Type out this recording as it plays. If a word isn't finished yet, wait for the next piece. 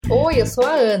Oi, eu sou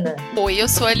a Ana. Oi, eu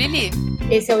sou a Lili.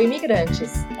 Esse é o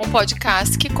Imigrantes, um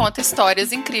podcast que conta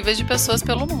histórias incríveis de pessoas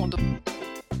pelo mundo.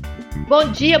 Bom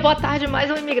dia, boa tarde,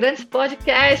 mais um Imigrantes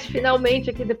Podcast. Finalmente,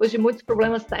 aqui depois de muitos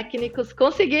problemas técnicos,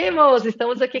 conseguimos!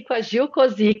 Estamos aqui com a Gil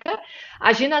Kozicka.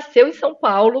 A Gi nasceu em São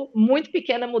Paulo, muito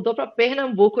pequena, mudou para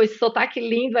Pernambuco. Esse sotaque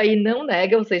lindo aí não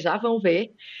nega, vocês já vão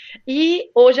ver.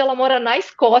 E hoje ela mora na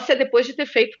Escócia, depois de ter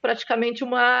feito praticamente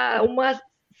uma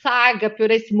saga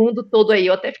por esse mundo todo aí.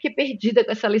 Eu até fiquei perdida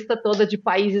com essa lista toda de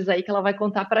países aí que ela vai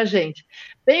contar pra gente.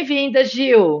 Bem-vinda,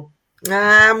 Gil!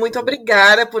 Muito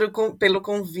obrigada pelo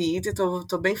convite,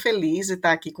 estou bem feliz de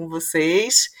estar aqui com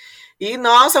vocês. E,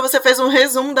 nossa, você fez um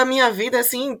resumo da minha vida,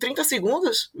 assim, em 30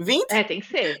 segundos? 20? É, tem que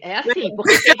ser. É assim,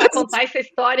 porque quem vai contar essa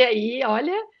história aí,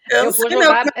 olha, eu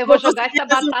vou jogar essa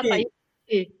batata aí.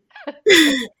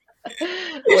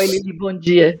 Oi, Lili, bom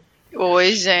dia.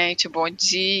 Oi, gente, bom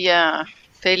dia.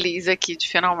 Feliz aqui de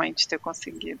finalmente ter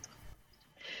conseguido.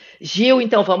 Gil,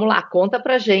 então vamos lá, conta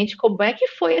pra gente como é que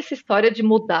foi essa história de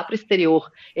mudar para o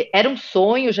exterior. Era um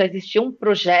sonho, já existia um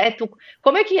projeto?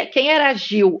 Quem era a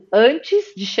Gil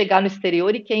antes de chegar no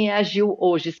exterior e quem é a Gil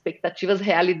hoje? Expectativas,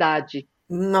 realidade?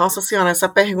 Nossa senhora, essa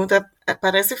pergunta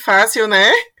parece fácil,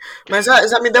 né? Mas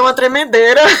já me deu uma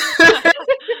tremedeira.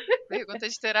 Pergunta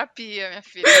de terapia, minha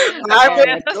filha.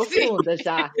 Profunda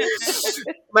já.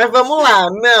 Mas vamos lá.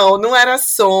 Não era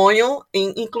sonho.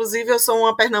 Inclusive, eu sou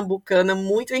uma pernambucana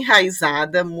muito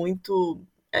enraizada,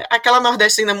 aquela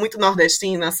nordestina muito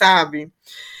nordestina, sabe?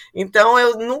 Então,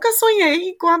 eu nunca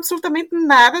sonhei com absolutamente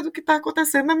nada do que está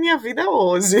acontecendo na minha vida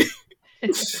hoje.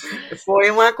 Foi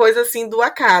uma coisa assim do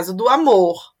acaso, do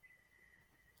amor.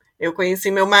 Eu conheci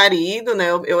meu marido, né?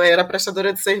 Eu era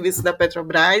prestadora de serviço da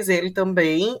Petrobras, ele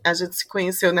também. A gente se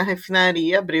conheceu na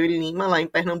refinaria Abreu e Lima, lá em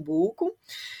Pernambuco.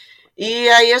 E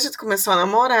aí a gente começou a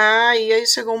namorar, e aí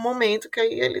chegou um momento que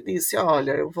aí ele disse,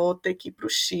 olha, eu vou ter que ir para o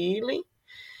Chile,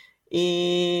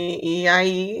 e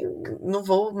aí não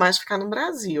vou mais ficar no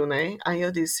Brasil, né? Aí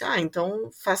eu disse,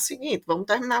 então faz o seguinte, vamos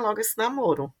terminar logo esse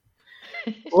namoro.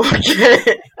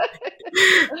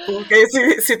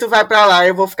 Porque se tu vai pra lá,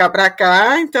 eu vou ficar pra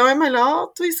cá, então é melhor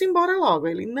tu ir embora logo.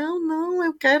 Ele, não,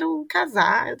 eu quero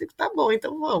casar. Eu digo, tá bom,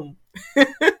 então vamos.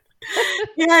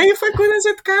 E aí foi quando a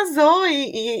gente casou,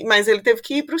 mas ele teve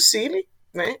que ir pro Chile,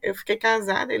 né? Eu fiquei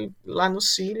casada, ele lá no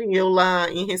Chile e eu lá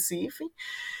em Recife.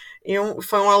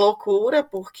 Foi uma loucura,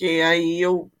 porque aí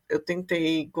eu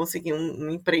tentei conseguir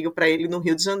um emprego para ele no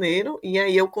Rio de Janeiro, e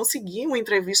aí eu consegui uma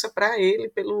entrevista para ele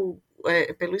pelo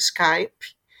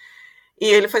Skype. E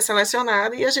ele foi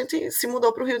selecionado e a gente se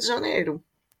mudou para o Rio de Janeiro.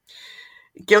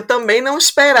 Que eu também não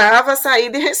esperava sair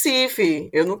de Recife.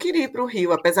 Eu não queria ir para o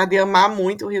Rio, apesar de amar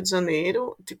muito o Rio de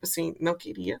Janeiro. Tipo assim, não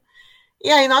queria. E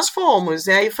aí nós fomos.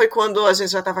 E aí foi quando a gente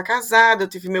já estava casada, eu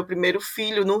tive meu primeiro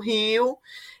filho no Rio.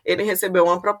 Ele recebeu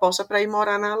uma proposta para ir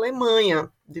morar na Alemanha,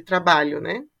 de trabalho,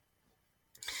 né?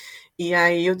 E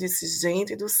aí eu disse,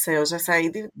 gente do céu, já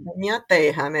saí da minha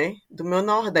terra, né? Do meu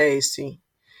Nordeste,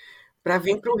 para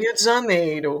vir para o Rio de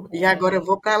Janeiro, e agora eu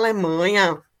vou para a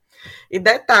Alemanha. E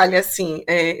detalhe, assim,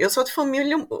 eu sou de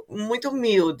família muito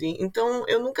humilde, então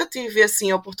eu nunca tive,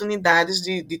 assim, oportunidades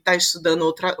de estar estudando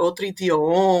outro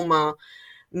idioma,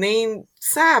 nem,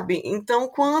 sabe? Então,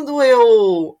 quando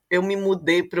eu me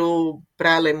mudei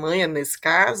para a Alemanha, nesse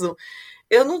caso,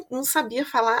 eu não sabia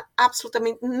falar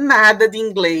absolutamente nada de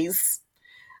inglês.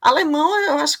 Alemão,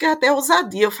 eu acho que é até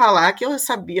ousadia eu falar que eu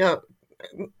sabia.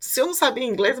 Se eu não sabia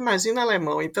inglês, imagina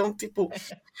alemão. Então, tipo,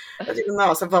 eu digo,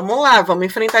 nossa, vamos lá, vamos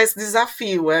enfrentar esse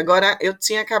desafio. Agora, eu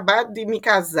tinha acabado de me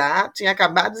casar, tinha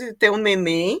acabado de ter um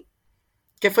neném,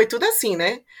 que foi tudo assim,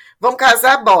 né? Vamos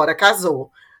casar, bora,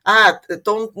 casou.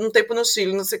 Tô um tempo no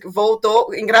Chile, não sei o que,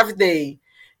 voltou, engravidei.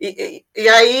 E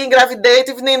aí, engravidei,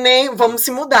 tive neném, vamos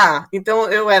se mudar.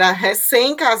 Então, eu era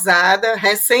recém-casada,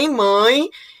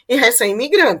 recém-mãe e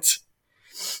recém-imigrante.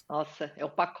 Nossa, é o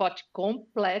pacote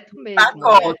completo mesmo.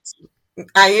 Pacote. Né?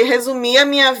 Aí resumi a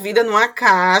minha vida numa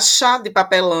caixa de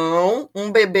papelão,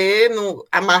 um bebê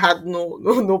amarrado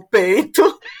no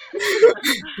peito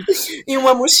e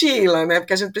uma mochila, né?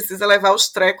 Porque a gente precisa levar os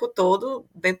trecos todos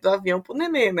dentro do avião pro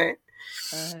nenê, né?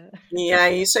 E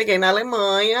aí cheguei na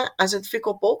Alemanha, a gente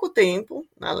ficou pouco tempo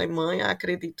na Alemanha,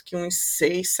 acredito que uns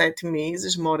 6, 7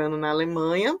 meses morando na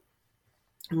Alemanha.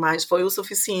 Mas foi o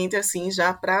suficiente, assim,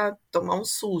 já para tomar um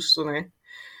susto, né?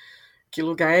 Que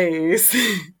lugar é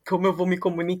esse? Como eu vou me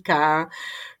comunicar?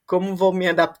 Como vou me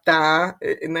adaptar?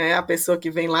 Né? A pessoa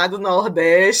que vem lá do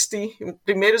Nordeste.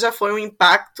 Primeiro já foi um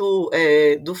impacto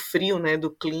do frio, né? Do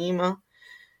clima,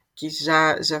 que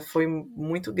já foi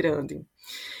muito grande.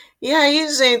 E aí,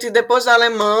 gente, depois da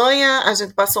Alemanha, a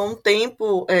gente passou um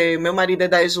tempo... meu marido é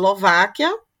da Eslováquia,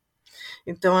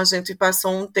 Então a gente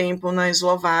passou um tempo na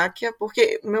Eslováquia,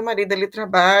 porque o meu marido ele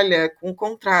trabalha com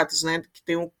contratos, né, que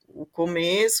tem o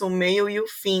começo, o meio e o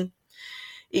fim.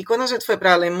 E quando a gente foi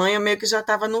para a Alemanha, meio que já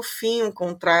estava no fim um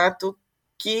contrato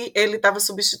que ele estava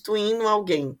substituindo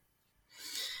alguém.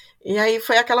 E aí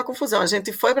foi aquela confusão. A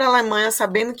gente foi para a Alemanha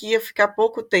sabendo que ia ficar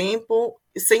pouco tempo,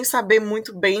 sem saber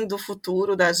muito bem do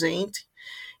futuro da gente.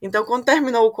 Então, quando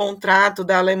terminou o contrato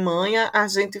da Alemanha, a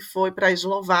gente foi para a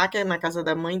Eslováquia, na casa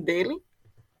da mãe dele,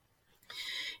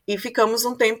 e ficamos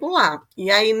um tempo lá. E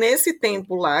aí, nesse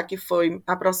tempo lá, que foi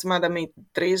aproximadamente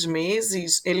 3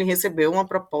 meses, ele recebeu uma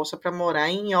proposta para morar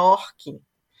em York,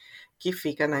 que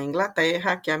fica na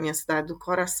Inglaterra, que é a minha cidade do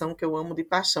coração, que eu amo de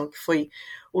paixão, que foi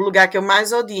o lugar que eu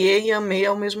mais odiei e amei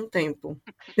ao mesmo tempo.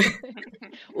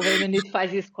 O Reino Unido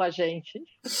faz isso com a gente.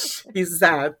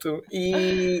 Exato.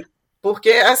 E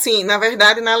porque, assim, na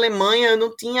verdade, na Alemanha eu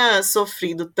não tinha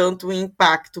sofrido tanto o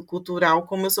impacto cultural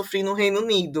como eu sofri no Reino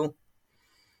Unido.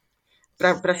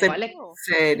 Para ser Olha,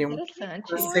 sério, interessante.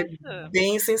 para ser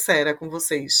bem sincera com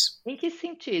vocês. Em que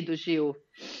sentido, Gil?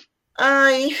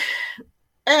 Ai,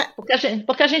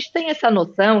 Porque a gente tem essa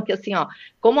noção que, assim, ó,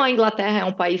 como a Inglaterra é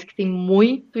um país que tem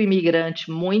muito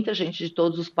imigrante, muita gente de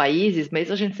todos os países,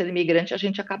 mesmo a gente sendo imigrante, a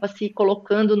gente acaba se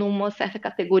colocando numa certa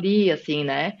categoria, assim,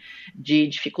 né, de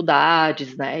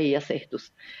dificuldades, né, e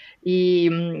acertos. E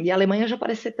a Alemanha já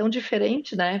parece ser tão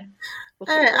diferente, né?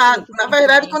 na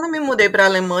verdade, quando eu me mudei para a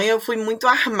Alemanha, eu fui muito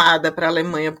armada para a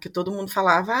Alemanha, porque todo mundo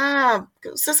falava,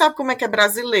 você sabe como é que é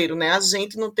brasileiro, né? A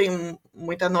gente não tem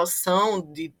muita noção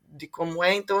de como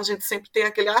é, então a gente sempre tem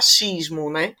aquele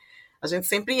achismo, né? A gente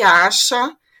sempre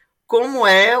acha como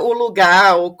é o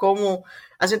lugar, ou como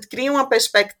a gente cria uma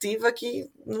perspectiva que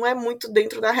não é muito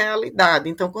dentro da realidade.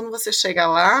 Então, quando você chega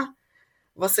lá,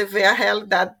 você vê a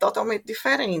realidade totalmente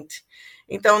diferente.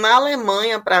 Então, na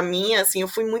Alemanha, para mim, assim, eu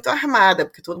fui muito armada,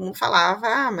 porque todo mundo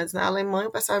falava, mas na Alemanha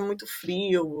o pessoal é muito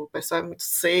frio, o pessoal é muito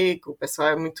seco, o pessoal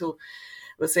é muito...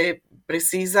 Você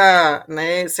precisa,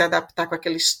 né, se adaptar com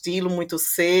aquele estilo muito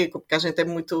seco, porque a gente é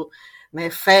muito, né,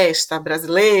 festa,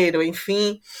 brasileiro,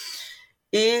 enfim.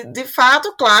 E, de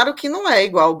fato, claro que não é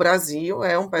igual ao Brasil,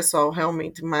 é um pessoal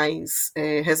realmente mais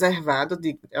reservado,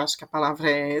 acho que a palavra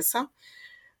é essa,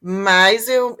 mas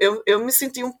eu me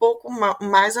senti um pouco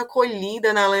mais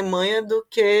acolhida na Alemanha do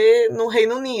que no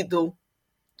Reino Unido,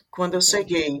 quando eu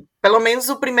cheguei. Pelo menos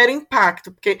o primeiro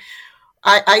impacto, porque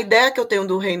a ideia que eu tenho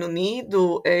do Reino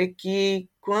Unido é que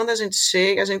quando a gente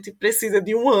chega, a gente precisa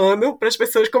de um ano para as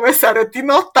pessoas começarem a te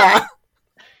notar.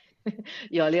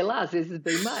 E olha lá, às vezes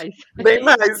bem mais. Bem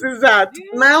mais, exato.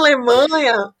 Na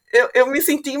Alemanha, eu me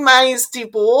senti mais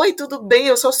tipo, oi, tudo bem,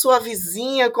 eu sou sua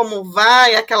vizinha, como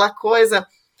vai? Aquela coisa,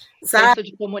 sabe? Senso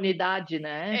de comunidade,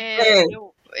 né?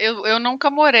 Eu nunca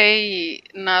morei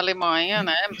na Alemanha,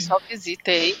 né? Só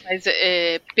visitei, mas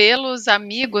pelos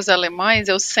amigos alemães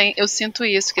eu sinto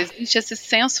isso, que existe esse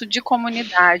senso de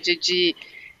comunidade,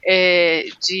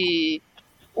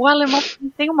 o alemão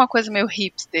tem uma coisa meio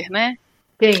hipster, né?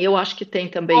 Tem, eu acho que tem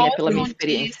também, pela minha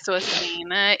experiência. Isso, assim,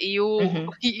 né? E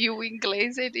o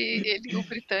inglês, o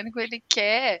britânico, ele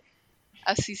quer,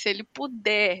 assim, se ele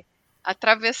puder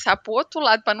atravessar para o outro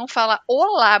lado para não falar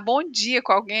olá, bom dia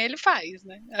com alguém, ele faz,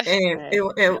 né?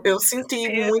 Eu senti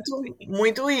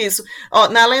muito isso. Ó,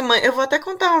 na Alemanha, eu vou até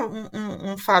contar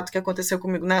um fato que aconteceu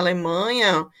comigo na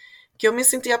Alemanha, que eu me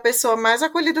senti a pessoa mais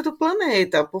acolhida do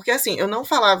planeta, porque assim, eu não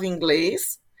falava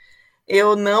inglês,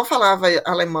 eu não falava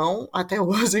alemão, até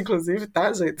hoje, inclusive,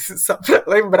 tá, gente? Só para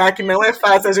lembrar que não é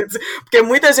fácil a gente... Porque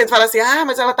muita gente fala assim,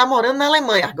 mas ela tá morando na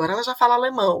Alemanha, agora ela já fala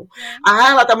alemão.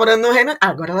 Ela tá morando no Reino...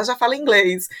 agora ela já fala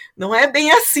inglês. Não é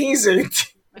bem assim,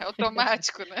 gente. É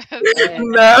automático, né?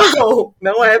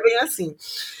 Não é bem assim.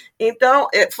 Então,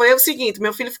 foi o seguinte,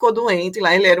 meu filho ficou doente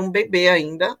lá, ele era um bebê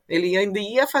ainda, ele ainda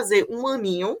ia fazer 1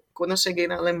 aninho, quando eu cheguei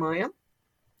na Alemanha,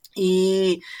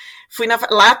 e...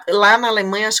 lá na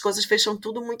Alemanha as coisas fecham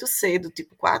tudo muito cedo,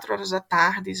 tipo 4 horas da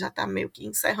tarde, já tá meio que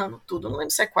encerrando tudo. Não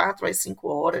lembro se é 4 ou 5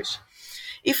 horas.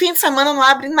 E fim de semana não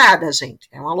abre nada, gente.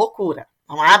 É uma loucura.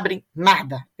 Não abre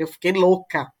nada. Eu fiquei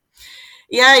louca.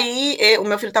 E aí, o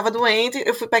meu filho estava doente,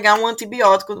 eu fui pegar um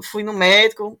antibiótico, fui no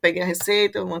médico, peguei a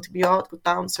receita, um antibiótico e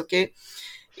tal, não sei o quê.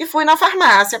 E fui na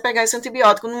farmácia pegar esse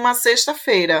antibiótico numa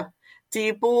sexta-feira.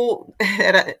 Tipo,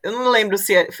 eu não lembro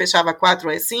se fechava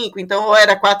 4 ou 5, então ou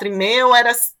era 4h30 ou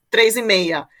era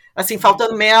 3h30, assim,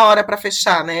 faltando meia hora para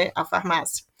fechar, né, a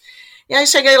farmácia. E aí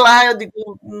cheguei lá, eu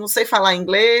digo, não sei falar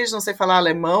inglês, não sei falar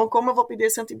alemão, como eu vou pedir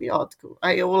esse antibiótico?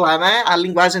 Aí eu lá, né, a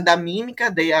linguagem da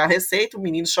mímica, dei a receita, o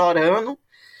menino chorando,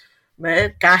 né,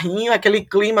 carrinho, aquele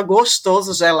clima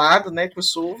gostoso, gelado, né, com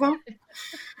chuva.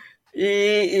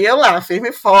 E eu lá, firme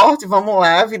e forte, vamos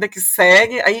lá, vida que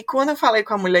segue. Aí quando eu falei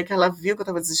com a mulher que ela viu que eu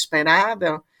estava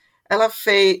desesperada, ela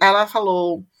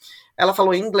falou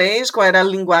em inglês, qual era a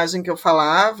linguagem que eu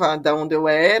falava, da onde eu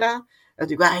era. Eu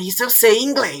digo, isso eu sei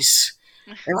inglês.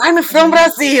 I'm from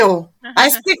Brasil. I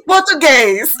speak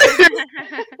português.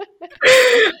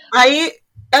 Aí,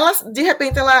 de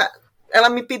repente, ela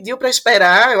me pediu para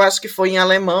esperar, eu acho que foi em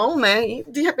alemão, né? E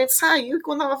de repente saiu, e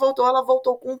quando ela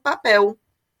voltou com um papel.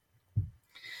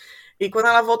 E quando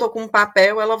ela voltou com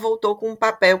um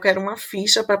papel que era uma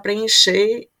ficha para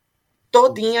preencher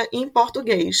todinha em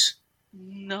português.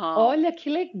 Não. Olha que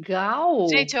legal!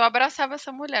 Gente, eu abraçava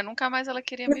essa mulher, nunca mais ela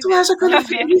queria me ver. Tu acha que eu não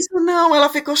fiz isso? Não, ela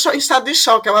ficou em estado de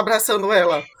choque, eu abraçando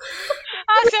ela.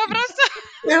 Você abraçou?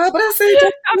 Eu abracei.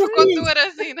 Ela ficou dura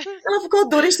assim, né? Ela ficou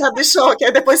dura em estado de choque,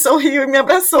 aí depois sorriu e me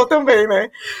abraçou também, né?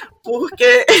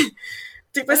 Porque...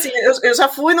 Tipo assim, eu já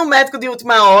fui no médico de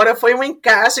última hora, foi um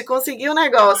encaixe, consegui o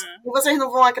negócio. E vocês não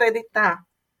vão acreditar.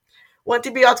 O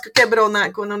antibiótico quebrou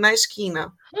na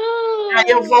esquina.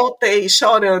 Aí eu voltei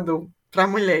chorando pra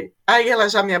mulher. Aí ela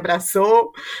já me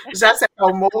abraçou, já se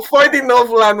acalmou, foi de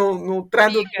novo lá no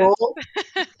tradutor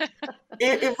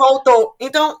e voltou.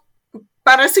 Então,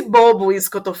 parece bobo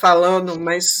isso que eu tô falando,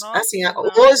 mas assim,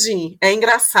 hoje é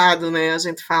engraçado, né, a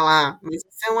gente falar. Mas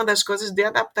isso é uma das coisas de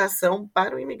adaptação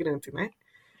para o imigrante, né?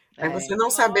 É você não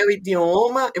saber o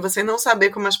idioma, e você não saber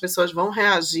como as pessoas vão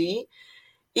reagir,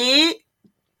 e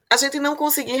a gente não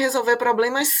conseguir resolver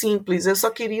problemas simples. Eu só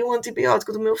queria um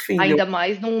antibiótico do meu filho. Ainda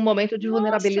mais num momento de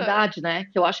vulnerabilidade, né?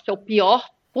 Que eu acho que é o pior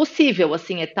possível,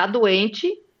 assim, é estar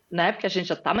doente, né? Porque a gente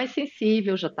já está mais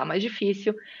sensível, já está mais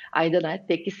difícil, ainda, né?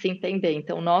 Ter que se entender.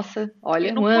 Então, nossa,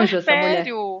 olha, um anjo essa mulher.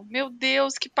 Meu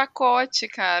Deus, que pacote,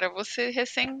 cara. Você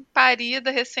recém-parida,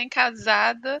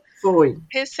 recém-casada. Foi.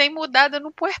 Recém-mudada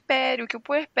no puerpério, que o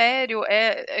puerpério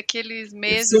é aqueles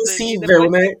meses sensível,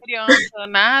 depois né? que a criança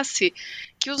nasce,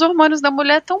 que os hormônios da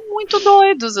mulher estão muito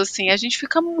doidos, assim. A gente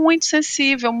fica muito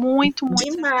sensível, muito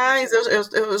demais.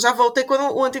 Eu já voltei,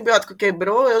 quando o antibiótico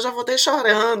quebrou, eu já voltei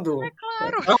chorando. É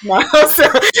claro. Nossa,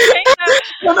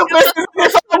 eu não precisei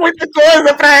falar muita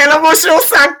coisa pra ela, eu mostrei um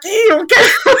saquinho.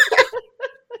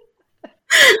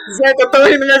 Gente, eu tô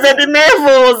rindo, mas é de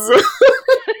nervoso.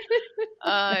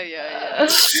 Ai.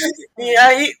 E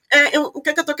aí, o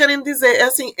que é que eu tô querendo dizer? É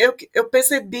assim, eu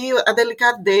percebi a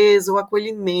delicadeza, o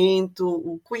acolhimento,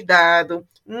 o cuidado.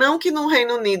 Não que no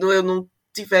Reino Unido eu não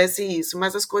tivesse isso,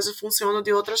 mas as coisas funcionam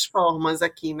de outras formas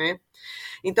aqui, né?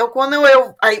 Então, quando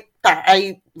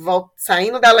aí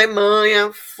saindo da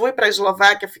Alemanha, fui para a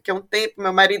Eslováquia, fiquei um tempo,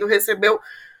 meu marido recebeu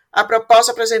a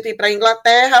proposta para a gente ir para a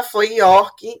Inglaterra, foi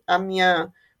York, a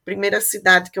minha primeira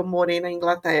cidade que eu morei na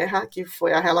Inglaterra, que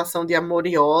foi a relação de amor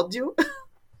e ódio.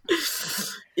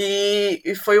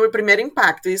 E foi o primeiro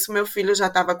impacto. Isso, meu filho já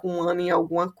estava com 1 ano em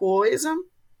alguma coisa.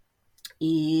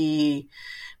 E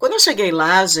quando eu cheguei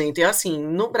lá, gente, assim,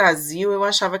 no Brasil eu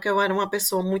achava que eu era uma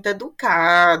pessoa muito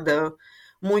educada,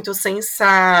 muito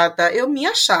sensata. Eu me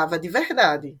achava, de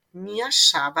verdade, me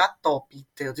achava a top.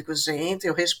 Eu digo, gente,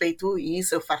 eu respeito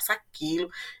isso, eu faço aquilo,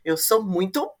 eu sou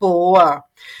muito boa.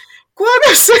 Quando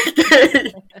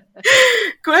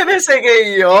eu cheguei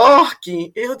em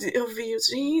York, eu vi,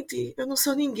 gente, eu não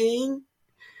sou ninguém.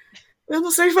 Eu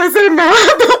não sei fazer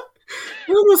nada.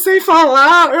 Eu não sei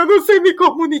falar, eu não sei me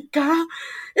comunicar.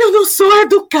 Eu não sou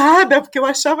educada, porque eu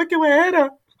achava que eu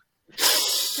era.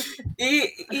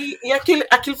 E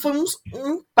aquilo foi um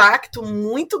impacto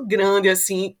muito grande,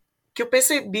 assim, que eu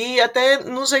percebi até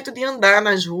no jeito de andar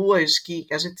nas ruas, que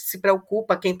a gente se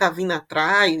preocupa quem está vindo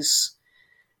atrás,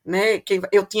 né?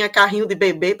 Eu tinha carrinho de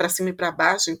bebê para cima e para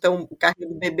baixo, então o carrinho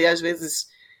de bebê às vezes,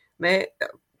 né,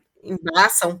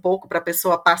 embaça um pouco para a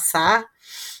pessoa passar.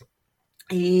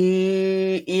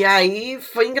 E aí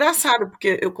foi engraçado,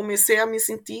 porque eu comecei a me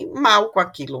sentir mal com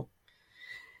aquilo.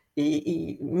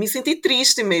 E me senti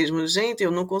triste mesmo. Gente,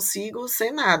 eu não consigo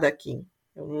ser nada aqui.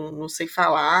 Eu não sei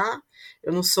falar,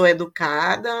 eu não sou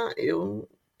educada, eu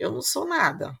não sou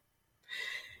nada.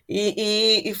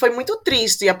 E foi muito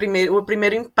triste o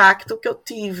primeiro impacto que eu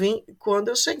tive quando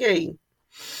eu cheguei.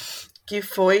 Que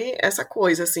foi essa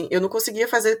coisa, assim, eu não conseguia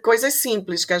fazer coisas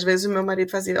simples, que às vezes o meu marido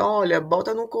fazia, olha,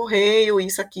 bota no correio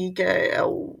isso aqui, que é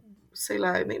o, sei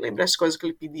lá, eu nem lembro as coisas que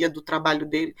ele pedia do trabalho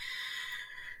dele.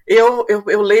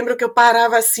 Eu lembro que eu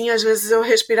parava assim, às vezes eu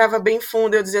respirava bem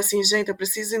fundo, eu dizia assim, gente, eu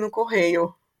preciso ir no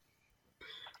correio.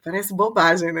 Parece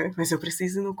bobagem, né? Mas eu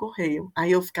preciso ir no correio.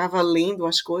 Aí eu ficava lendo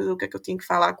as coisas, o que é que eu tinha que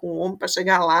falar com o homem para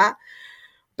chegar lá,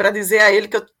 para dizer a ele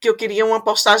que eu queria uma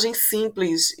postagem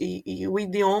simples. E o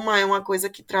idioma é uma coisa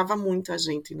que trava muito a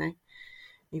gente, né?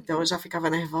 Então eu já ficava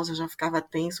nervosa, eu já ficava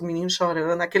tenso, o menino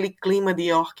chorando, aquele clima de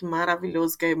York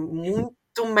maravilhoso, que é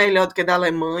muito melhor do que da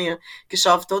Alemanha, que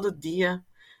chove todo dia,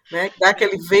 né? Que dá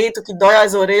aquele vento que dói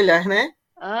as orelhas, né?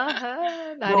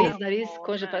 Aham, Bom, nariz,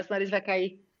 conge, parece que o nariz vai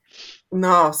cair.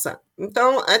 nossa,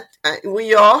 então o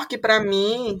York para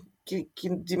mim, que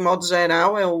de modo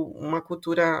geral é uma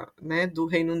cultura, né, do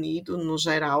Reino Unido no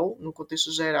geral, no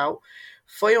contexto geral,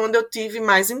 foi onde eu tive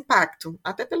mais impacto,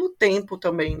 até pelo tempo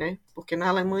também, né? Porque na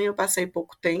Alemanha eu passei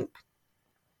pouco tempo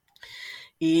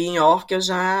e em York eu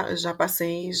já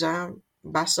passei já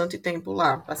bastante tempo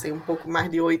lá, passei um pouco mais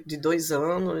de 2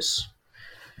 anos,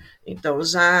 então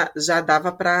já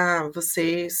dava para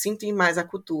você sentir mais a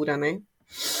cultura, né?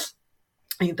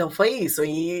 Então foi isso.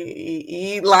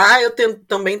 E lá eu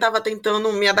também estava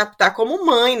tentando me adaptar como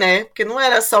mãe, né? Porque não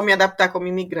era só me adaptar como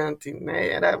imigrante, né?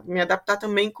 Era me adaptar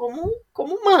também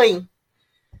como mãe,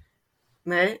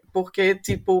 né? Porque,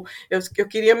 tipo, eu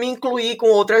queria me incluir com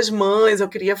outras mães, eu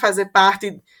queria fazer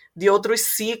parte de outros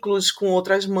ciclos com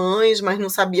outras mães, mas não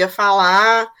sabia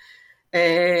falar.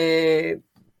 É,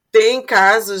 tem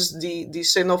casos de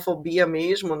xenofobia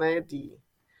mesmo, né?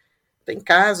 Tem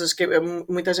casos que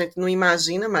muita gente não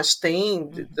imagina, mas tem,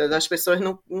 das pessoas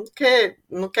não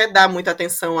quer dar muita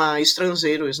atenção a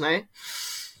estrangeiros, né?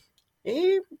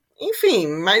 E, enfim,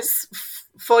 mas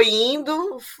foi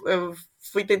indo, eu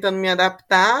fui tentando me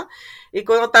adaptar, e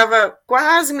quando eu estava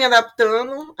quase me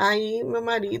adaptando, aí meu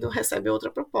marido recebe outra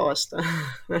proposta.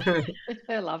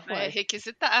 Lá É vai.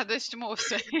 requisitado este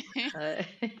moço.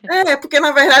 Porque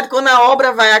na verdade, quando a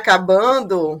obra vai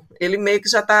acabando, ele meio que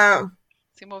já está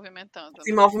Se movimentando.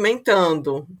 se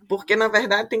movimentando, porque na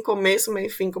verdade tem começo, meio e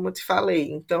fim, como eu te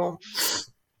falei. Então,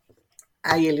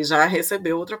 aí ele já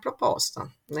recebeu outra proposta,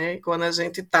 né? Quando a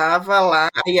gente estava lá,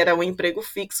 aí era um emprego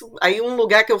fixo. Aí um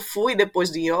lugar que eu fui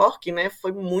depois de York, né,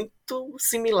 foi muito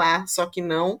similar, só que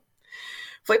não.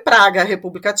 Foi Praga,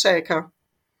 República Tcheca.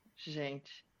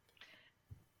 Gente.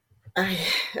 Ai,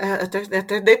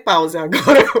 até dei pausa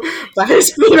agora para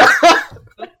respirar.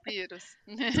 Vírus.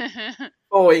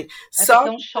 Foi. Porque Só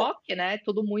é um choque, né?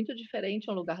 Tudo muito diferente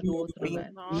um lugar do outro,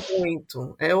 né?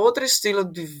 muito. É outro estilo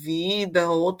de vida,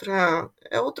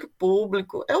 é outro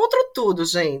público, é outro tudo,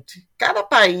 gente. Cada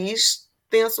país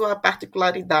tem a sua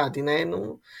particularidade, né?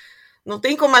 Não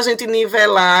tem como a gente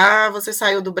nivelar. Você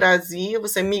saiu do Brasil,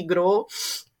 você migrou,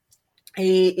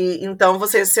 então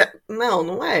você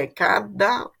não é.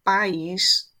 Cada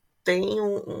país tem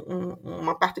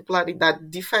uma particularidade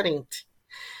diferente.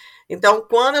 Então,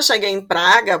 quando eu cheguei em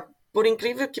Praga, por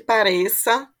incrível que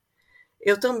pareça,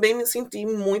 eu também me senti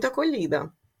muito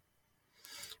acolhida.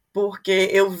 Porque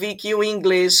eu vi que o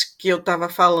inglês que eu estava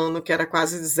falando, que era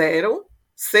quase zero,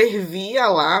 servia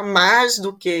lá mais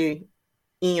do que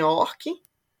em York.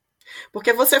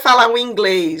 Porque você falar um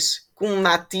inglês com um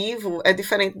nativo é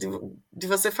diferente de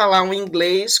você falar um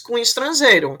inglês com um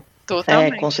estrangeiro.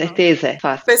 Totalmente. Com certeza, é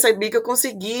fácil. Percebi que eu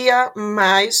conseguia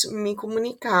mais me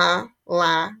comunicar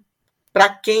lá para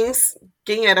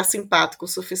quem era simpático o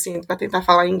suficiente para tentar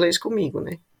falar inglês comigo,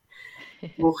 né?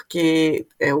 Porque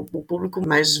o público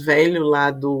mais velho lá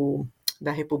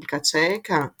da República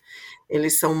Tcheca,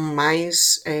 eles são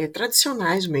mais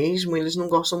tradicionais mesmo, eles não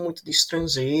gostam muito de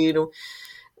estrangeiro.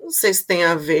 Não sei se tem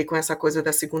a ver com essa coisa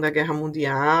da Segunda Guerra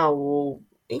Mundial, ou,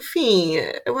 enfim,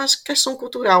 eu acho que é questão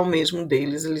cultural mesmo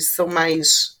deles, eles são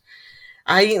mais...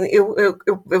 Aí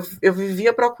eu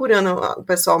vivia procurando o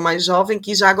pessoal mais jovem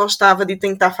que já gostava de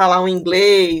tentar falar o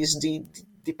inglês,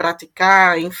 de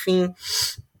praticar, enfim.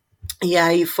 E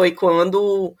aí foi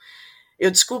quando eu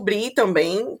descobri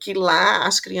também que lá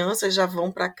as crianças já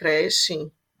vão para a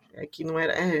creche, que não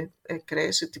era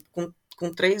creche, tipo,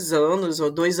 com 3 anos ou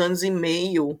 2 anos e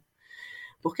meio,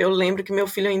 porque eu lembro que meu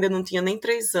filho ainda não tinha nem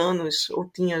 3 anos, ou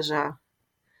tinha já.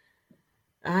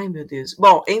 Ai, meu Deus.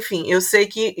 Bom, enfim, eu sei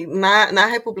que na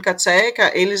República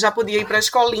Tcheca ele já podia ir para a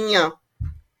escolinha.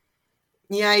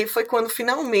 E aí foi quando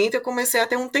finalmente eu comecei a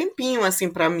ter um tempinho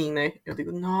assim para mim, né? Eu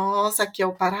digo, nossa, aqui é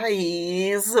o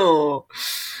paraíso.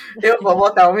 Eu vou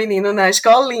botar o menino na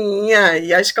escolinha.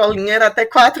 E a escolinha era até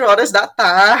 4 horas da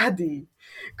tarde.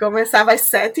 Começava às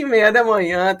 7h30 da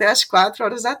manhã até às 4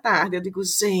 horas da tarde. Eu digo,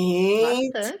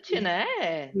 gente. Bastante,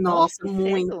 né? Nossa,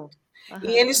 muito. Uhum.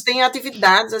 E eles têm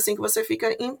atividades assim que você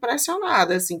fica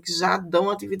impressionada, assim, que já dão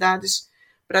atividades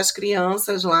para as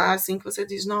crianças lá, assim, que você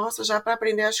diz, nossa, já para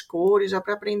aprender as cores, já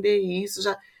para aprender isso,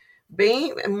 já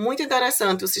é muito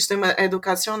interessante o sistema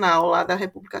educacional lá da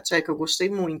República Tcheca, eu gostei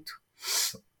muito.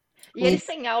 E eles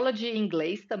têm aula de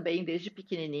inglês também desde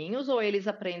pequenininhos ou eles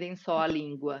aprendem só a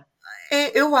língua?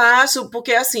 Eu acho,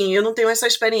 porque assim, eu não tenho essa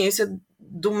experiência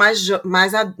do mais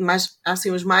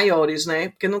assim, os maiores, né?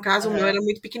 Porque no caso o meu era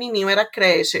muito pequenininho, era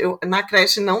creche. Na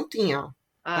creche não tinha.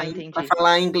 Ah, Para entendi.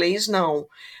 falar inglês, não.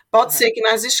 Pode ser que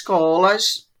nas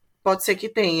escolas, pode ser que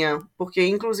tenha, porque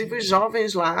inclusive os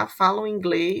jovens lá falam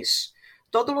inglês.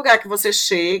 Todo lugar que você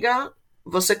chega,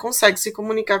 você consegue se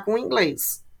comunicar com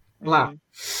inglês lá.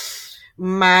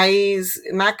 Mas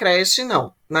na creche,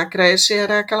 não. Na creche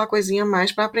era aquela coisinha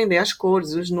mais para aprender as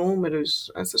cores, os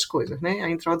números, essas coisas, né? A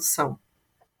introdução.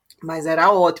 Mas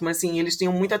era ótimo, assim, eles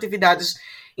tinham muitas atividades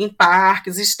em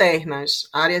parques externas,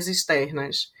 áreas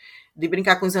externas, de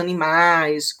brincar com os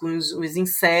animais, com os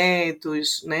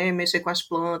insetos, né? Mexer com as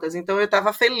plantas. Então eu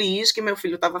estava feliz, que meu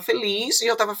filho estava feliz, e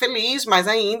eu estava feliz mais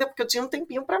ainda, porque eu tinha um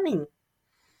tempinho para mim.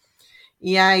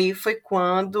 E aí foi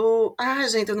quando. Ah,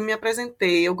 gente, eu não me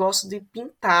apresentei. Eu gosto de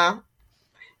pintar.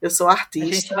 Eu sou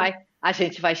artista. A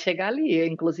gente vai chegar ali.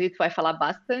 Inclusive, tu vai falar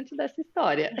bastante dessa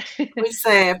história. Pois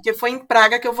é, porque foi em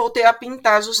Praga que eu voltei a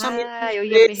pintar justamente Ah, eu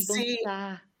ia esse,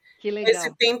 perguntar. Que esse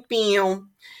legal. tempinho.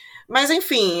 Mas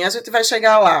enfim, a gente vai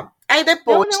chegar lá. Aí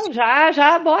depois. Não,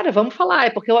 já, bora, vamos falar. É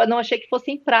porque eu não achei que fosse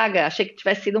em Praga. Achei que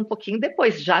tivesse sido um pouquinho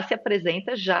depois. Já se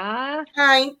apresenta, já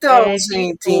Ah, então, é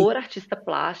gente. pintora, artista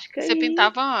plástica Você e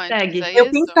pintava antes, segue. é Eu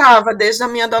isso? pintava desde a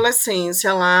minha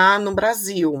adolescência lá no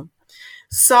Brasil.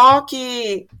 Só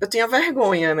que eu tinha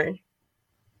vergonha, né?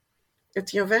 Eu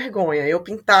tinha vergonha. Eu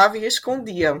pintava e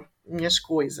escondia minhas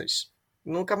coisas.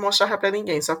 Nunca mostrava para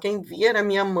ninguém. Só quem via era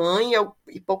minha mãe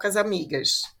e poucas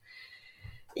amigas.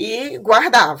 E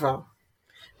guardava.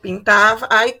 Pintava.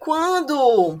 Aí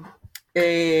quando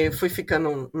fui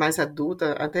ficando mais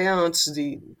adulta, até antes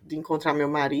de encontrar meu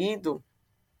marido,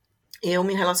 eu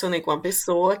me relacionei com uma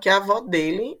pessoa que a avó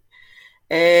dele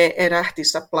era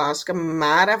artista plástica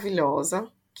maravilhosa,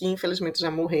 que infelizmente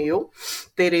já morreu,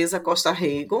 Teresa Costa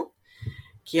Rego,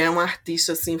 que é uma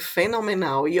artista assim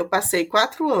fenomenal. E eu passei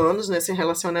 4 anos nesse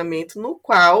relacionamento, no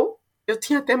qual eu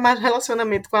tinha até mais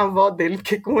relacionamento com a avó dele do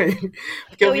que com ele.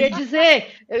 Porque Eu ia dizer,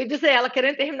 ela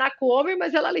querendo terminar com o homem,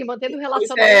 mas ela ali, mantendo o pois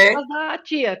relacionamento é, com a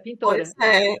tia, pois pintora.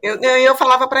 é. Eu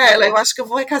falava para ela, eu acho que eu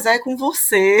vou casar com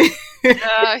você.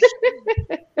 Ai,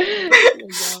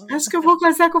 Legal. Acho que eu vou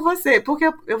casar com você, porque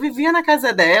eu vivia na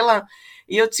casa dela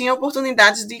e eu tinha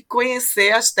oportunidade de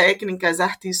conhecer as técnicas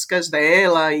artísticas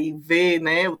dela e ver,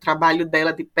 né, o trabalho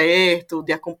dela de perto,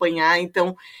 de acompanhar.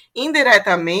 Então,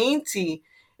 indiretamente,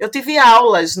 eu tive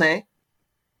aulas, né?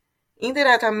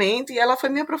 Indiretamente, ela foi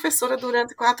minha professora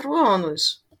durante 4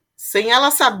 anos. Sem ela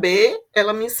saber,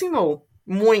 ela me ensinou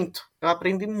muito. Eu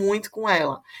aprendi muito com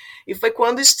ela. E foi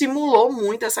quando estimulou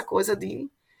muito essa coisa de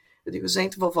eu digo,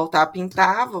 gente, vou voltar a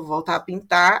pintar, vou voltar a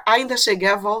pintar. Ainda cheguei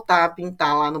a voltar a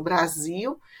pintar lá no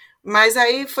Brasil, mas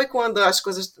aí foi quando as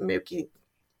coisas meio que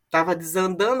estavam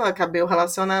desandando, acabei o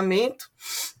relacionamento.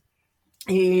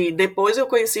 E depois eu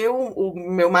conheci o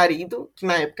meu marido, que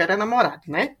na época era namorado,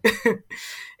 né?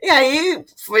 E aí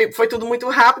foi tudo muito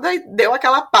rápido e deu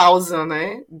aquela pausa,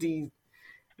 né?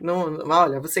 Não,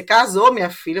 olha, você casou, minha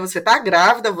filha, você está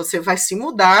grávida, você vai se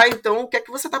mudar, então o que é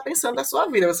que você está pensando da sua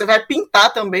vida? Você vai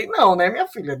pintar também? Não, né, minha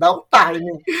filha? Dá um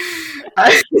time.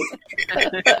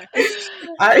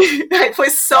 Aí, aí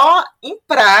foi só em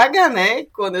Praga, né,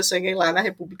 quando eu cheguei lá na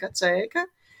República Tcheca,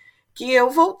 que eu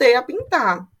voltei a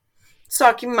pintar.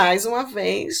 Só que, mais uma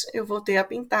vez, eu voltei a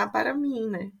pintar para mim,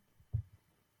 né?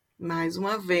 Mais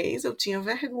uma vez, eu tinha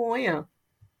vergonha.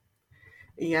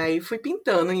 E aí fui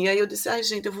pintando. E aí eu disse, ai,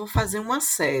 gente, eu vou fazer uma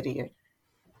série.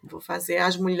 Vou fazer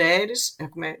as mulheres,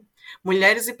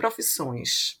 mulheres e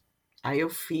profissões. Aí eu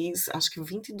fiz, acho que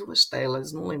 22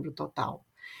 telas, não lembro o total.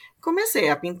 Comecei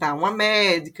a pintar uma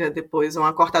médica, depois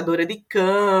uma cortadora de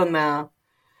cana,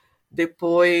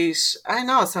 depois, ai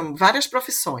nossa, várias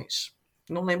profissões.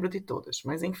 Não lembro de todas,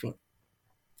 mas enfim.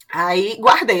 Aí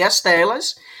guardei as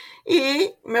telas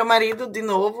e meu marido, de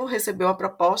novo, recebeu a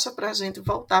proposta para a gente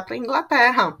voltar para a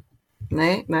Inglaterra,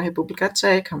 né, na República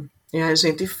Tcheca. E a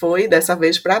gente foi, dessa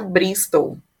vez, para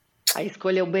Bristol. Aí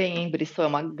escolheu bem, hein? Bristol é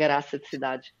uma graça de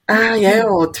cidade. Ai, é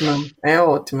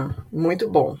ótima, muito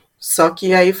bom. Só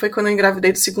que aí foi quando eu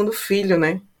engravidei do segundo filho,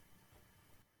 né?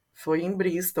 Foi em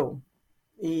Bristol.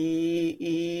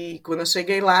 E quando eu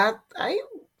cheguei lá, aí,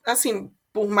 assim,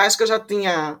 por mais que eu já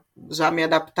tinha já me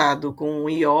adaptado com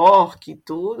York e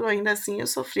tudo, ainda assim eu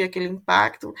sofri aquele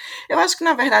impacto. Eu acho que,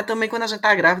 na verdade, também quando a gente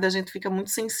tá grávida, a gente fica muito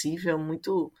sensível,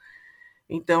 muito.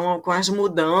 Então, com as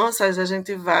mudanças, a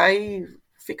gente vai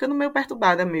ficando meio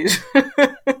perturbada mesmo.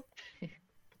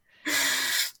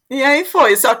 E aí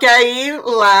foi, só que aí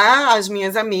lá as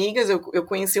minhas amigas, eu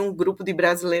conheci um grupo de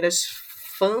brasileiras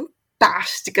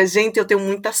fantásticas. Gente, eu tenho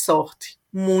muita sorte,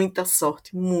 muita,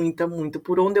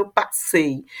 por onde eu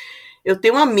passei. Eu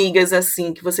tenho amigas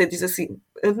assim, que você diz assim,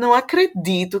 eu não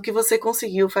acredito que você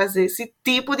conseguiu fazer esse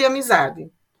tipo de amizade.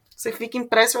 Você fica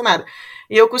impressionada.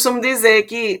 E eu costumo dizer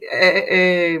que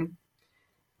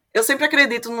eu sempre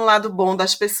acredito no lado bom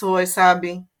das pessoas,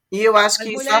 sabe? E eu acho Mas,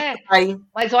 que isso mulher, atrai.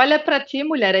 mas olha para ti,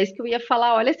 mulher, é isso que eu ia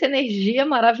falar. Olha essa energia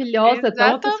maravilhosa, tu é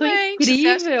uma pessoa Exatamente. Você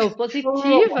acha incrível, Oh,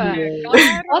 positiva. é mulher.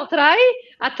 claro. Atrai,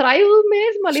 atrai o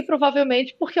mesmo ali,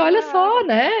 provavelmente, porque olha só, Claro.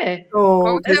 né? Oh,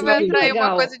 Como que que você É vai muito atrair maravilha. uma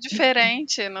legal. coisa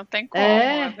diferente? Não tem como,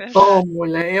 é É, Oh, verdade.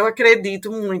 mulher, eu acredito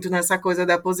muito nessa coisa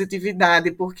da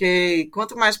positividade, porque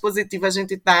quanto mais positiva a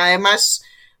gente tá, é mais.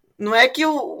 Não é que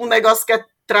o negócio que é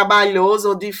trabalhoso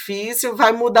ou difícil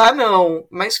vai mudar, não,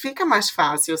 mas fica mais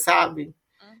fácil, sabe?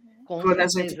 Uhum. com Quando a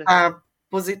gente certeza. tá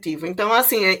positivo. Então,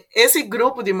 assim, esse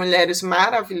grupo de mulheres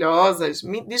maravilhosas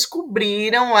me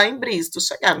descobriram lá em Bristol,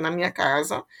 chegaram na minha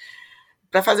casa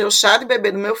para fazer o chá de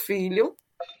bebê do meu filho,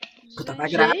 que eu tava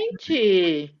grávida,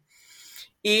 Gente,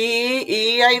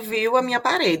 e aí viu a minha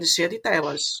parede cheia de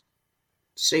telas.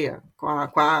 Cheia, com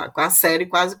a série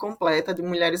quase completa de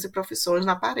mulheres e profissões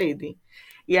na parede.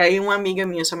 E aí uma amiga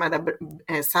minha chamada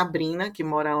Sabrina, que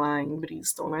mora lá em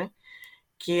Bristol, né?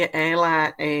 Que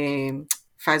ela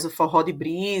faz o forró de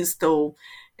Bristol,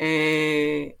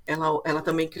 ela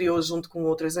também criou junto com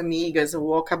outras amigas o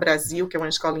Oca Brasil, que é uma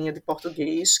escolinha de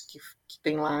português que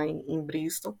tem lá em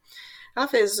Bristol. Ela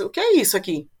fez, o que é isso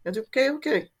aqui? Eu digo, o quê? O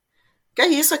que é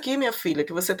isso aqui, minha filha,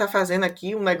 que você está fazendo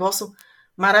aqui? Um negócio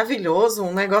maravilhoso,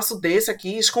 um negócio desse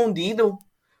aqui, escondido.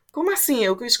 Como assim?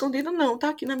 Eu escondido não, tá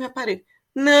aqui na minha parede.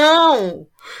 Não!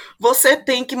 Você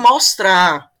tem que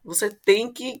mostrar, você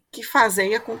tem que fazer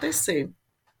e acontecer.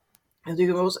 Eu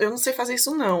digo, eu não sei fazer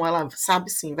isso não. Ela sabe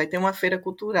sim, vai ter uma feira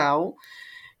cultural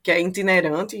que é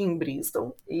itinerante em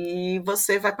Bristol e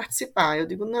você vai participar. Eu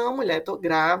digo, não, mulher, tô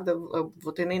grávida, eu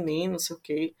vou ter neném, não sei o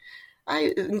quê.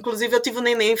 Aí, inclusive, eu tive um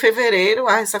neném em fevereiro,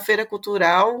 essa feira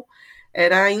cultural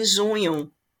era em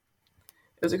junho.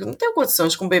 Eu digo, não tenho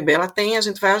condições com o bebê, ela tem, a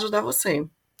gente vai ajudar você.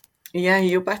 E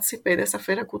aí eu participei dessa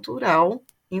feira cultural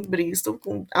em Bristol,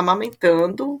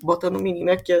 amamentando, botando o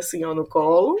menino aqui assim, ó, no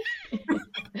colo,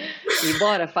 e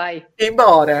bora, pai. e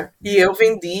bora. E eu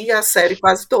vendi a série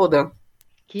quase toda.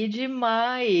 Que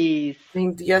demais.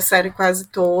 Vendi a série quase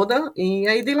toda, e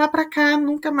aí de lá para cá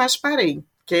nunca mais parei.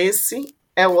 Que esse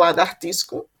é o lado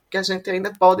artístico que a gente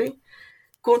ainda pode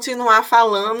continuar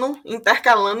falando,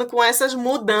 intercalando com essas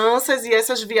mudanças e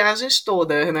essas viagens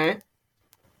todas, né?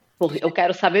 Eu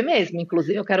quero saber mesmo,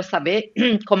 inclusive eu quero saber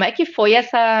como é que foi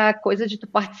essa coisa de tu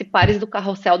participares do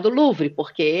carrossel do Louvre,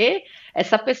 porque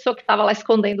essa pessoa que estava lá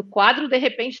escondendo o quadro, de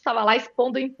repente estava lá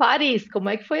expondo em Paris. Como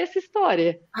é que foi essa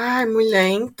história? Ai, mulher,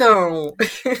 então.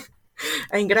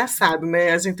 É engraçado,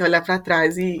 né? A gente olhar para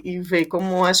trás e ver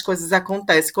como as coisas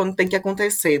acontecem quando tem que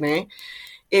acontecer, né?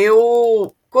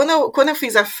 Quando eu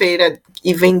fiz a feira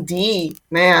e vendi,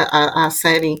 né, a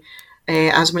série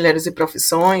As Mulheres e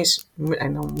Profissões,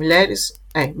 não, Mulheres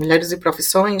e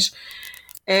Profissões,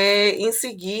 em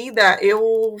seguida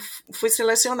eu fui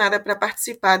selecionada para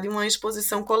participar de uma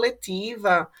exposição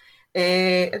coletiva.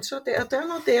 Deixa eu até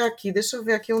anotei aqui, deixa eu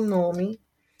ver aqui o nome,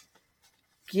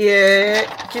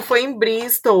 que foi em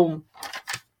Bristol.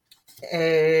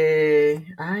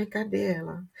 Ai, cadê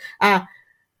ela? Ah,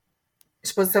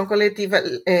 exposição coletiva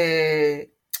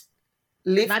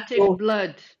Lift. Native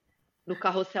Blood, no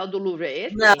carrossel do Louvre, é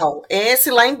esse? Não,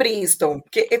 esse lá em Bristol.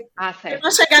 Porque Ah, para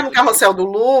certo, chegar no desculpa, carrossel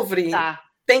desculpa. do Louvre, Tá,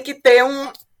 tem que ter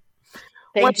uma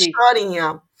entendi.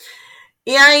 historinha.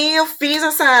 E aí eu fiz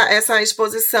essa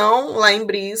exposição lá em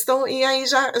Bristol e aí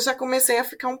já comecei a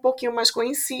ficar um pouquinho mais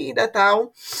conhecida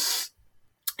tal.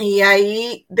 E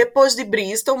aí, depois de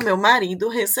Bristol, meu marido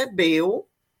recebeu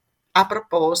a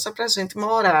proposta para a gente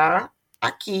morar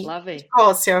aqui Lá na vem.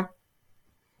 Escócia,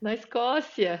 Na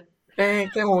Escócia.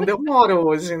 que é onde eu moro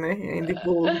hoje, né? Em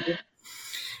Edimburgo.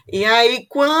 E aí,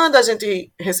 quando a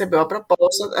gente recebeu a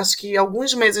proposta, acho que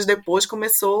alguns meses depois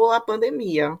começou a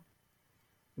pandemia,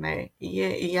 né?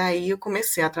 E aí eu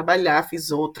comecei a trabalhar, fiz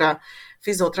outra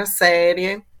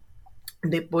série.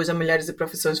 Depois da Mulheres e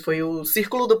Profissões foi o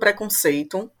Círculo do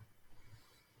Preconceito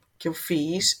que eu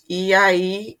fiz. E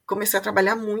aí comecei a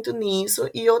trabalhar muito nisso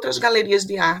e outras galerias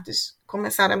de artes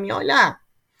começaram a me olhar.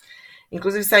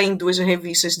 Inclusive saí em 2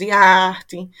 revistas de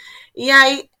arte. E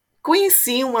aí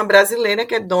conheci uma brasileira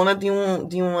que é dona de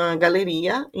uma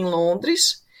galeria em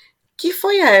Londres, que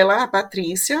foi ela, a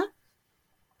Patrícia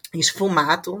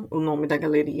Esfumato, o nome da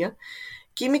galeria.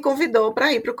 que me convidou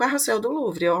para ir para o Carrossel do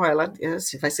Louvre. Ela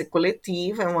assim, vai ser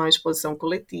coletiva, é uma exposição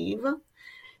coletiva,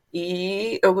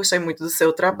 e eu gostei muito do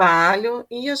seu trabalho,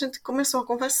 e a gente começou a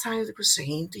conversar. Eu digo,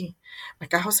 gente, mas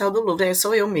Carrossel do Louvre,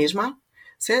 sou eu mesma?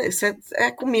 Você é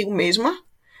comigo mesma?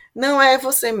 Não, é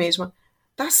você mesma.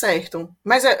 Tá certo.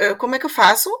 Mas como é que eu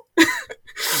faço?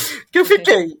 Que eu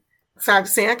fiquei, sabe,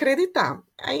 sem acreditar.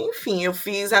 Aí, enfim, eu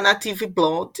fiz a Native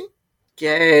Blood, que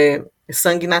é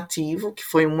sangue nativo, que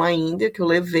foi uma índia que eu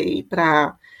levei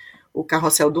para o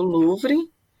Carrossel do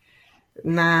Louvre,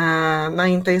 na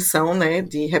intenção, né,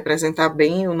 de representar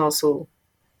bem o nosso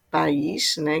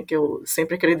país, né, que eu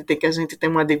sempre acreditei que a gente tem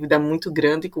uma dívida muito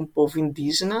grande com o povo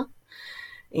indígena.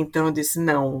 Então eu disse,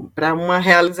 não, para uma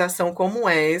realização como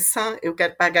essa, eu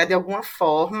quero pagar de alguma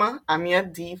forma a minha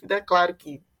dívida, claro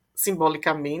que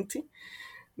simbolicamente,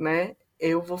 né,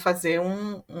 eu vou fazer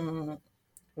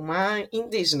uma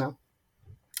indígena.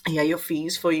 E aí eu